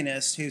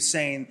Americanist who's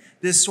saying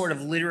this sort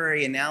of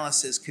literary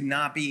analysis could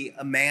not be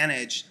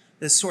managed.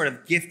 This sort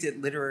of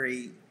gifted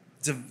literary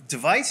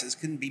devices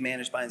couldn't be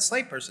managed by an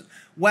enslaved person.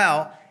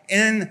 Well,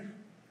 in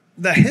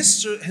the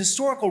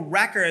historical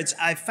records,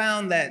 I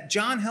found that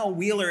John Hell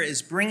Wheeler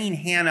is bringing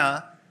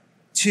Hannah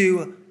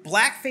to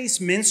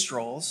blackface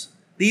minstrels.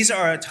 These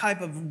are a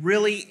type of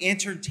really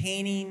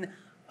entertaining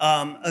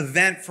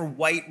event for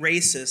white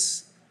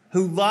racists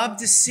who love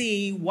to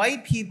see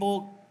white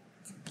people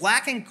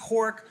blacken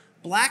cork,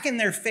 blacken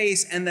their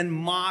face, and then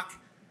mock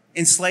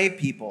enslaved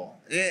people.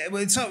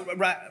 It's so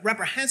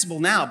reprehensible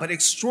now, but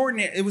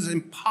extraordinary. It was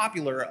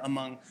unpopular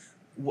among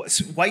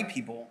white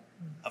people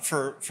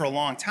for a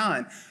long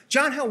time.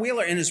 John Hill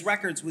Wheeler in his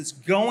records was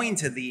going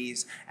to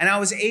these, and I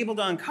was able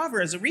to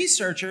uncover as a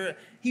researcher,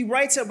 he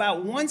writes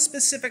about one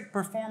specific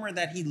performer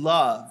that he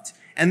loved.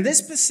 And this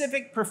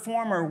specific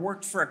performer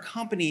worked for a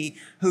company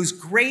whose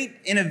great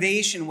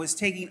innovation was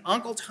taking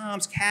Uncle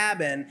Tom's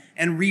Cabin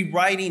and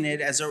rewriting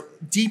it as a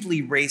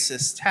deeply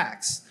racist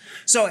text.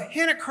 So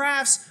Hannah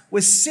Crafts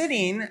was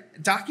sitting,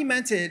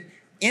 documented,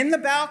 in the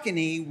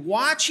balcony,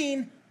 while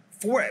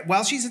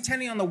she's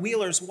attending on the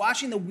Wheelers,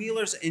 watching the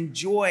Wheelers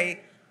enjoy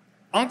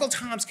Uncle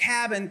Tom's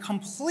Cabin,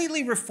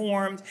 completely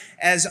reformed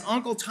as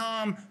Uncle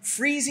Tom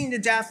freezing to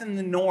death in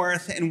the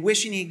north and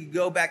wishing he could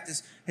go back to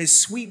his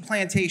sweet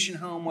plantation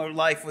home where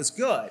life was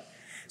good.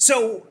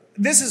 So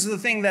this is the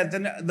thing that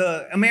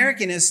the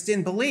Americanists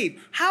didn't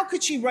believe. How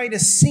could she write a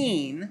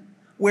scene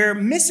where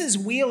Mrs.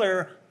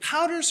 Wheeler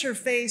powders her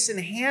face and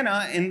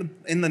Hannah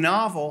in the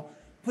novel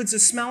puts a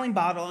smelling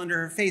bottle under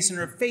her face and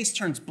her face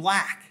turns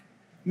black?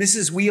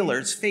 Mrs.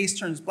 Wheeler's face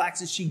turns black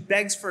and she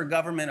begs for a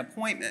government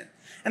appointment.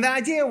 And the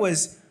idea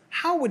was,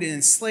 how would an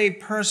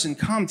enslaved person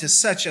come to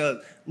such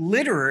a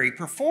literary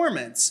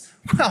performance?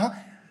 Well,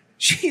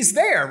 she's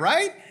there,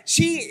 right?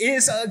 She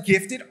is a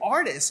gifted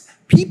artist.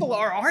 People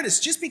are artists.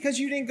 Just because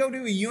you didn't go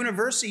to a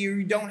university or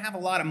you don't have a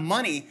lot of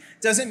money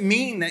doesn't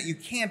mean that you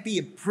can't be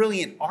a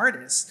brilliant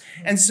artist.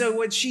 And so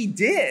what she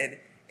did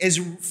is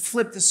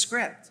flip the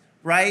script.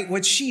 Right?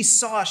 What she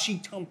saw, she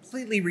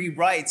completely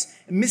rewrites.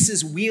 And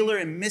Mrs. Wheeler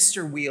and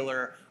Mr.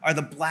 Wheeler are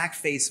the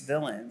blackface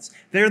villains.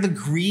 They're the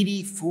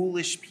greedy,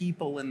 foolish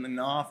people in the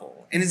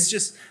novel. And it's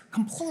just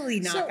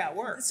completely knockout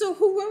work. So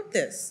who wrote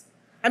this?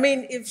 I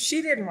mean, if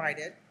she didn't write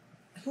it,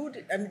 who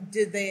did, I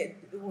mean,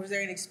 was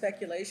there any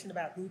speculation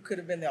about who could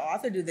have been the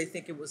author? Did they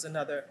think it was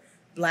another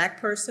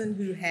black person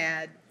who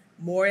had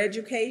more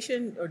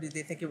education, or did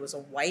they think it was a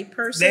white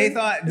person? They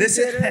thought this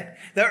is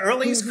the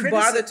earliest who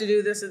bothered to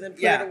do this and then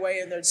put it away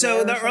in their drawer.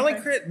 So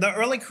the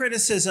early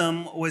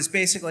criticism was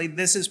basically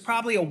this is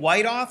probably a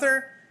white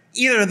author,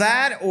 either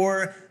that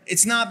or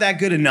it's not that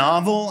good a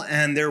novel,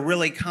 and they're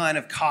really kind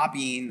of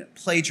copying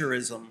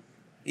plagiarism.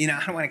 You know,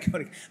 I don't want to go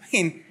to. I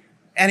mean,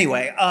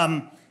 anyway.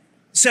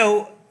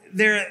 So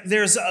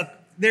there's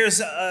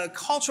a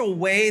cultural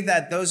way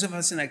that those of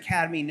us in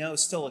academy know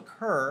still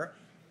occur,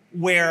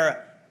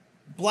 where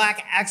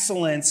Black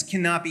excellence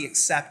cannot be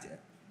accepted,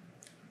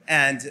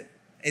 and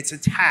it's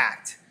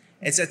attacked.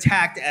 It's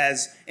attacked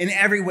as in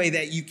every way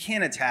that you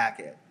can attack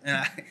it,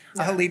 and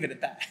I'll leave it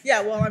at that.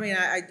 Yeah, well, I mean,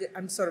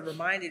 I'm sort of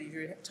reminded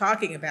you're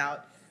talking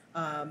about.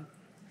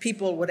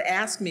 People would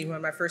ask me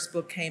when my first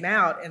book came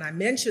out, and I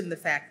mentioned the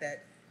fact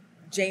that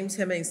James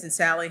Hemings and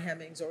Sally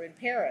Hemings are in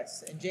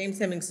Paris, and James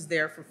Hemings is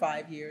there for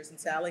 5 years, and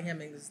Sally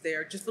Hemings is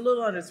there just a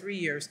little under 3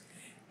 years,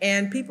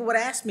 and people would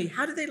ask me,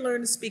 how did they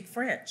learn to speak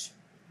French?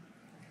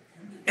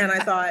 And I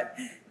thought,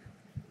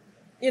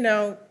 you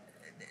know,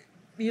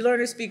 you learn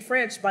to speak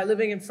French by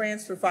living in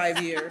France for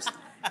 5 years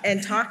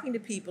and talking to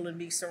people and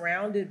being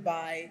surrounded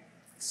by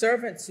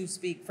servants who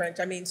speak French.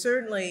 I mean,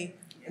 certainly,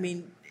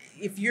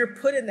 if you're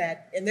put in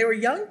that, and there were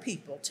young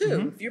people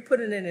too, if you're put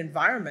in an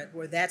environment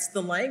where that's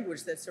the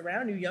language that's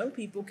around you, young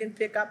people can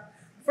pick up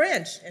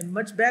French and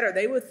much better.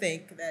 They would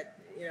think that,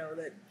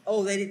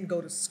 oh, they didn't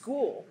go to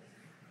school,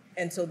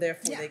 and so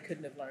therefore they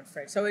couldn't have learned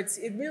French. So it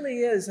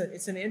really is,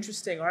 it's an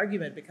interesting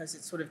argument because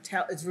it's sort of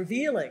it's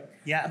revealing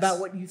about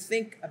what you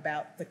think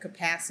about the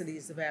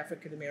capacities of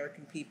African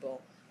American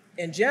people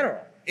in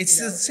general. It's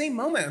the same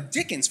moment of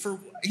Dickens.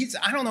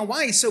 I don't know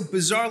why he's so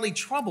bizarrely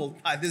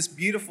troubled by this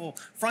beautiful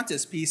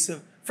frontispiece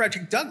of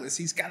Frederick Douglass.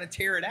 He's got to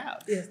tear it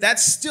out. Yes.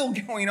 That's still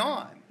going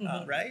on,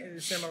 right?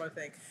 It's a similar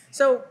thing.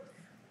 So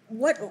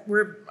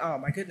oh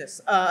my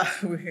goodness,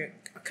 we're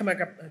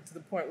coming up to the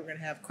point we're going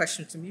to have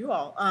questions from you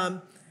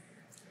all.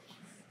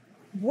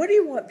 What do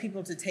you want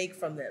people to take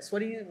from this? What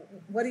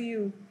do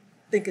you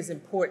think is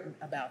important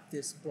about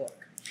this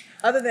book?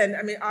 Other than,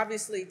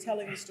 obviously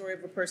telling the story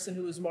of a person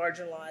who was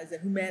marginalized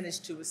and who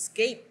managed to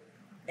escape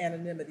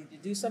anonymity to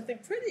do something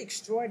pretty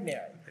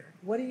extraordinary.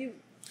 What do you...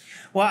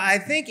 Well, I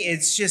think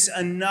it's just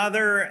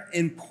another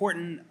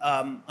important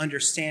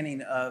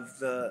understanding of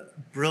the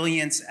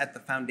brilliance at the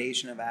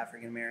foundation of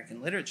African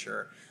American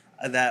literature,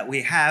 that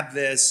we have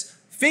this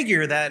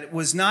figure that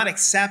was not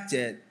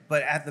accepted,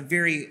 but at the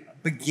very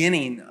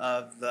beginning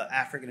of the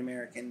African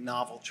American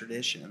novel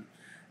tradition.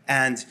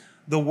 And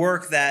the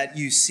work that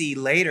you see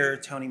later,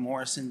 Toni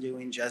Morrison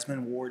doing,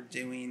 Jesmyn Ward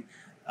doing,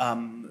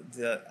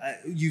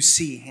 you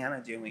see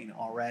Hannah doing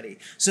already.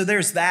 So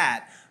there's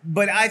that.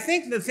 But I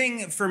think the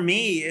thing for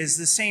me is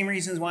the same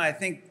reasons why I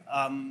think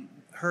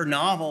her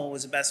novel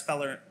was a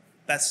bestseller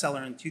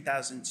in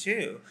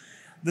 2002.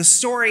 The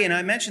story, and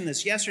I mentioned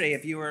this yesterday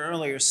if you were in an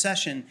earlier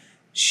session,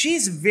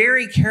 she's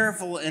very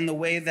careful in the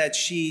way that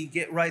she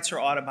writes her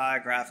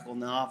autobiographical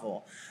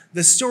novel.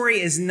 The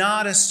story is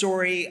not a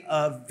story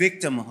of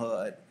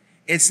victimhood.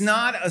 It's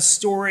not a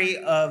story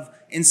of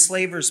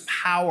enslavers'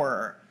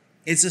 power.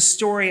 It's a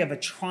story of a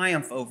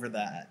triumph over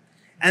that.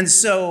 And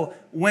so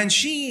when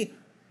she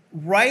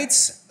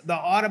writes the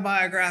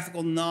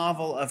autobiographical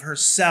novel of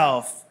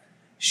herself,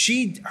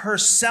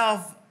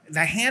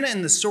 the Hannah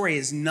in the story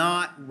is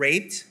not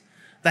raped.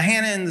 The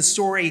Hannah in the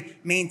story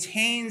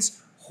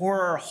maintains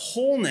her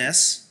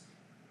wholeness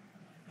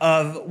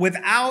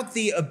without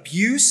the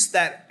abuse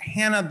that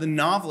Hannah the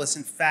novelist,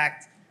 in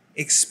fact,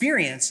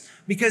 experienced,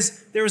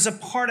 because there was a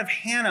part of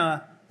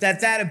Hannah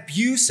that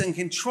abuse and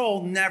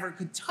control never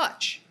could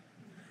touch.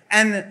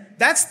 And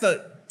that's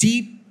the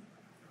deep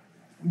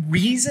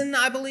reason,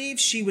 I believe,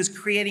 she was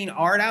creating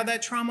art out of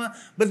that trauma.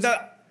 But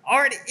the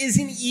art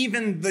isn't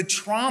even the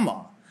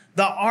trauma.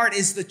 The art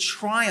is the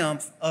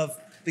triumph of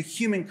the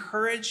human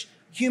courage,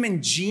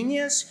 human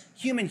genius,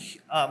 human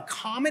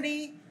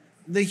comedy,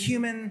 the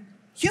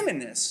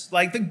humanness,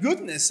 like the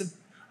goodness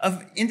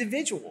of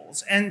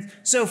individuals. And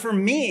so for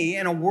me,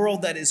 in a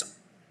world that is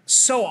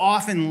so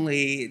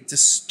oftenly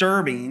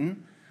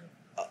disturbing,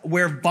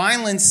 where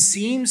violence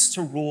seems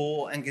to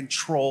rule and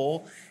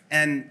control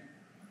and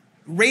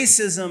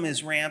racism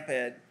is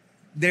rampant,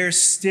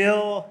 there's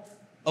still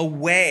a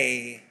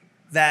way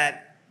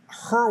that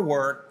her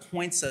work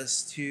points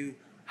us to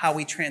how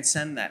we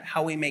transcend that,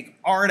 how we make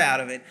art out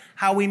of it,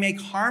 how we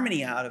make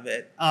harmony out of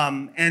it.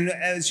 And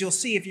as you'll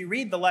see, if you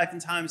read the life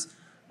and times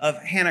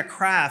of Hannah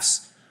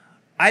Crafts,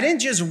 I didn't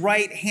just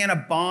write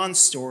Hannah Bond's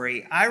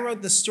story. I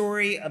wrote the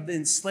story of the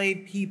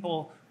enslaved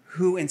people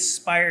who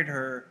inspired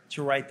her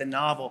to write the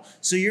novel.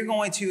 So you're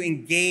going to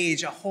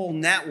engage a whole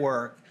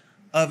network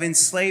of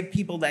enslaved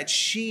people that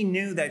she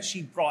knew, that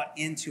she brought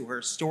into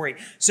her story.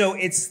 So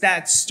it's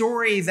that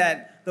story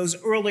that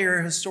those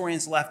earlier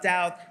historians left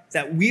out,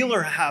 that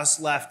Wheeler House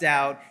left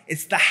out.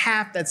 It's the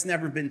half that's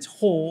never been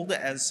told,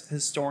 as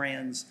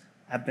historians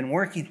have been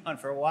working on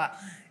for a while.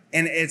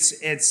 And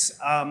it's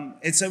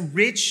a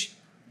rich,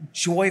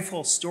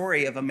 joyful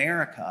story of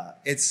America.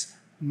 It's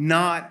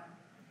not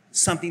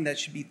something that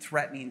should be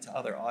threatening to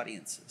other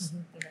audiences.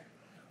 Mm-hmm. Okay.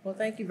 Well,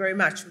 thank you very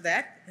much for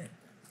that.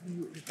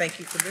 Thank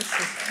you for this.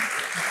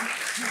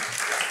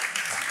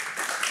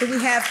 Do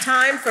we have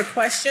time for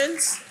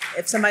questions?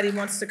 If somebody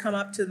wants to come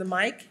up to the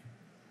mic.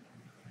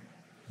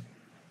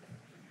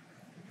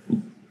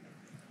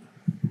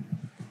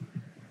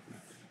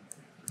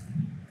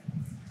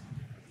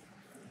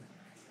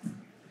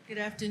 Good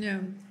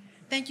afternoon.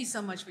 Thank you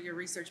so much for your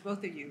research,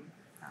 both of you,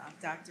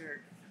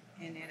 Dr.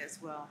 Annette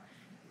as well.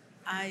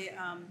 I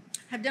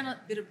have done a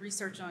bit of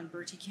research on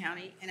Bertie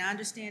County, and I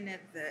understand that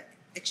the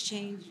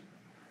exchange,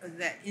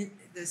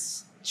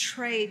 this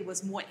trade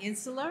was more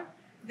insular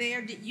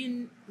there. Did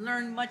you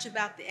learn much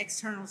about the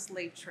external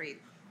slave trade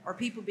or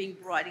people being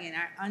brought in?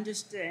 I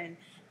understand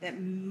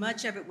that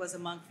much of it was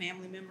among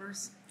family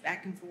members,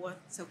 back and forth.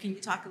 So can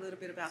you talk a little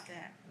bit about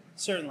that?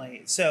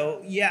 Certainly.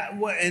 So yeah,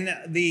 in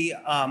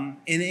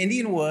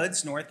Indian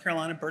Woods, North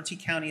Carolina, Bertie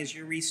County, as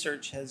your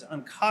research has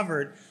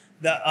uncovered,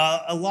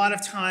 a lot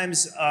of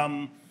times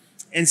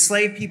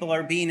enslaved people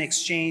are being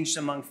exchanged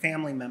among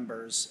family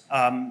members,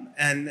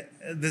 and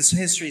this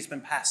history has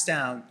been passed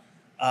down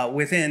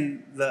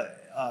within the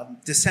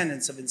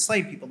descendants of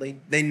enslaved people.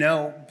 They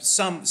know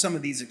some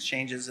of these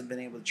exchanges, have been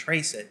able to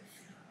trace it.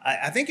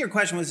 I think your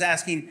question was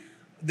asking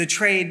the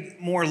trade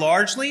more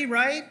largely,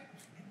 right?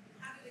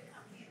 How did it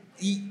come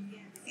in?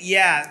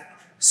 Yeah.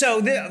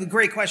 So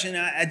great question.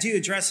 I do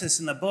address this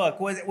in the book.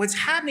 What's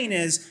happening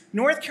is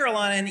North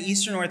Carolina and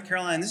eastern North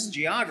Carolina, this is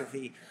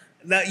geography,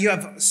 that you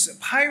have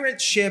pirate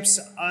ships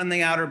on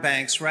the Outer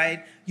Banks,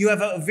 right? You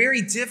have a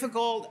very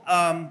difficult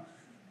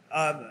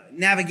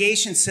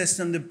navigation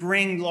system to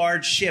bring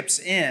large ships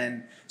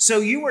in. So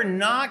you were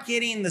not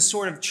getting the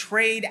sort of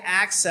trade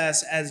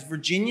access as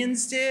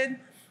Virginians did,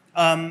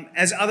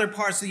 as other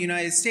parts of the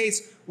United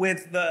States,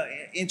 with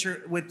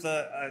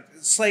the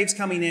slaves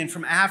coming in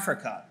from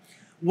Africa.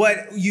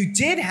 What you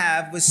did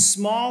have was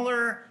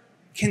smaller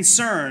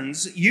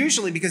concerns,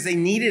 usually because they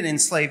needed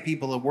enslaved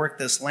people to work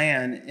this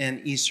land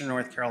in eastern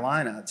North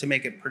Carolina to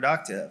make it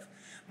productive.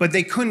 But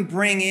they couldn't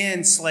bring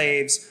in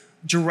slaves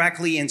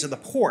directly into the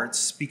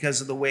ports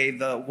because of the way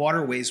the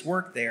waterways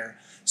worked there.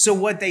 So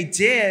what they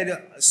did,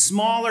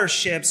 smaller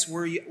ships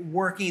were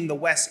working the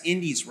West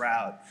Indies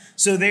route.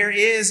 So there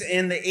is,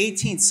 in the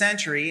 18th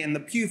century, and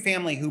the Pugh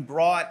family who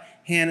brought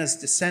Hannah's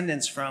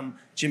descendants from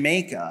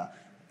Jamaica,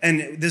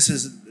 and this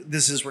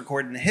is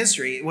recorded in the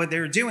history, what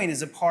they were doing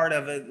is a part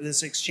of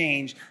this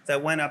exchange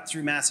that went up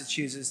through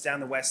Massachusetts,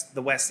 down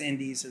the West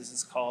Indies, as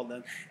it's called,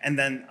 and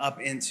then up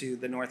into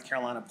the North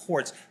Carolina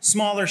ports.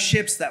 Smaller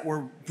ships that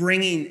were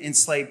bringing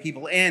enslaved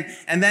people in,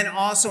 and then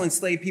also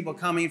enslaved people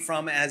coming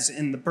from, as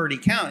in the Bertie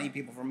County,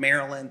 people from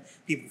Maryland,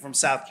 people from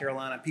South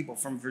Carolina, people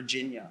from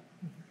Virginia.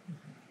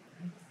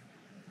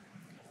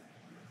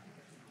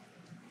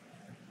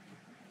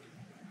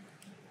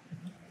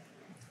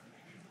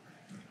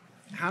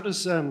 How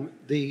does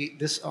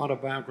this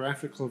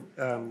autobiographical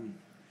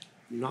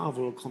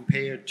novel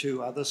compared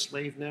to other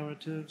slave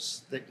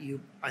narratives that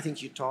I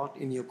think you taught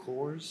in your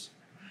course,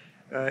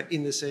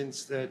 in the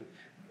sense that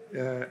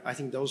I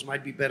think those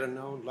might be better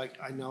known. Like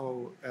I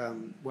know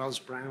Wells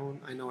Brown,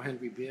 I know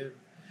Henry Bibb,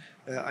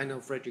 I know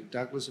Frederick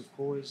Douglass, of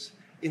course,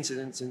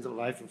 Incidents in the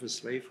Life of a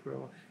Slave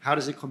Girl. How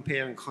does it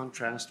compare and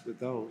contrast with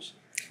those?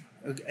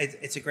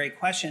 It's a great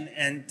question,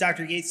 and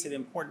Dr. Yates did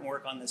important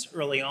work on this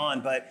early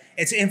on, but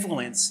it's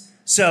influence.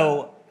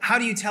 So how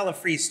do you tell a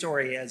free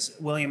story, as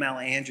William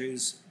Allen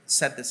Andrews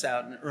set this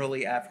out in an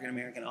early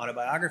African-American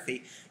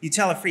autobiography? You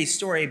tell a free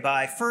story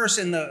by, first,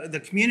 in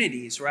the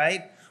communities,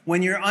 right?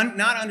 When you're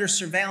not under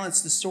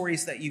surveillance, the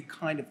stories that you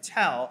kind of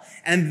tell.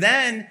 And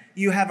then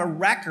you have a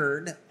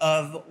record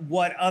of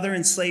what other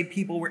enslaved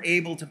people were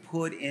able to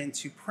put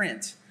into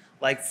print,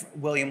 like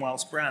William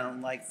Wells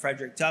Brown, like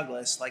Frederick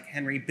Douglass, like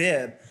Henry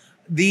Bibb.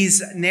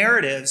 These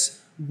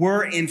narratives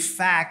were, in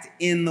fact,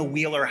 in the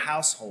Wheeler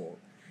household.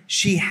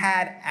 She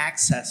had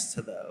access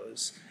to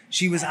those.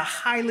 She was a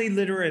highly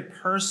literate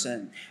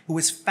person who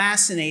was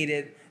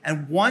fascinated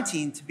and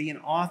wanting to be an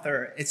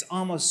author. It's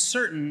almost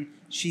certain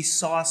she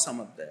saw some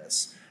of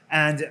this.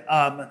 And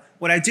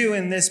what I do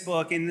in this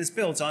book, and this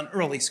builds on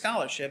early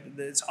scholarship,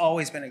 it's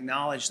always been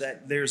acknowledged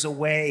that there's a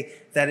way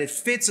that it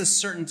fits a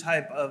certain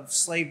type of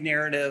slave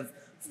narrative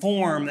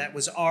form that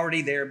was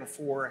already there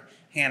before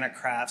Hannah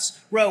Crafts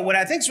wrote. What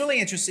I think is really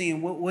interesting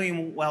in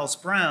William Wells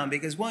Brown,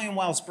 because William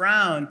Wells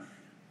Brown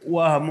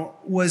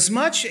was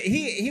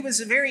he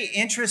was very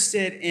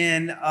interested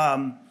in,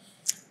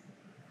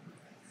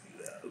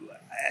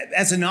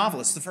 as a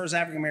novelist, the first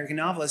African-American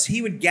novelist,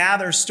 he would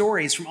gather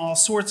stories from all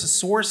sorts of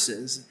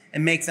sources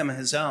and make them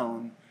his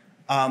own.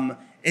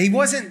 He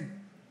wasn't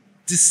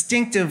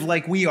distinctive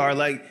like we are,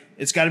 like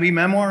it's got to be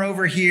memoir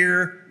over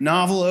here,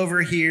 novel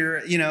over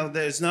here. You know,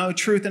 there's no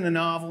truth in a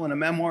novel and a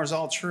memoir is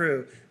all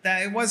true.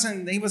 He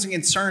wasn't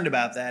concerned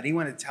about that. He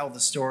wanted to tell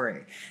the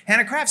story.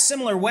 Hannah Crafts,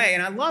 similar way,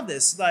 and I love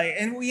this.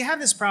 And we have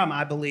this problem,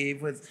 I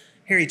believe, with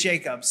Harriet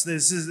Jacobs.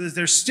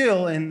 They're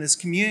still in this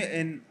community,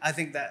 and I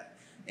think that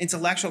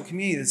intellectual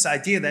community, this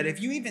idea that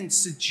if you even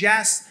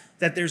suggest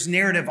that there's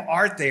narrative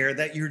art there,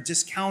 that you're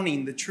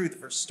discounting the truth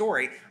of her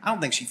story. I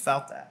don't think she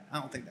felt that. I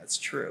don't think that's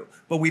true.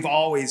 But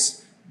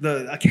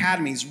the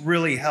Academy's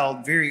really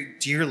held very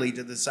dearly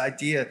to this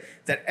idea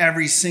that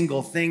every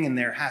single thing in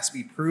there has to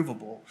be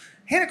provable.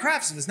 Hannah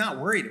Crafts was not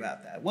worried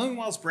about that. William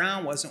Wells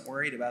Brown wasn't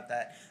worried about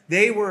that.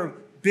 They were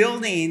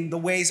building the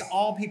ways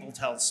all people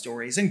tell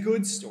stories, and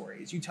good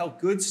stories. You tell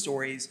good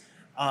stories,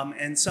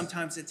 and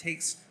sometimes it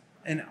takes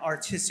an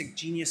artistic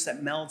genius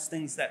that melds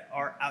things that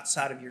are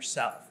outside of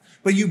yourself.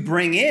 But you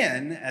bring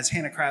in, as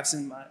Hannah Crafts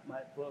in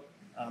my book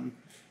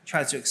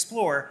tries to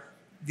explore,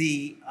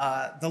 the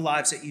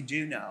lives that you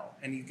do know,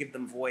 and you give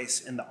them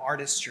voice in the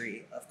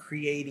artistry of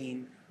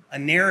creating a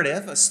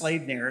narrative, a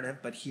slave narrative,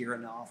 but here a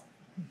novel.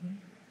 Mm-hmm.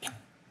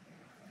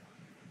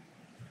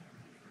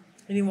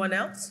 Anyone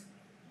else?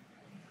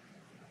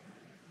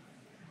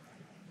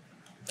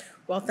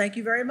 Well, thank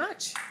you very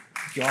much.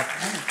 You're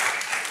welcome.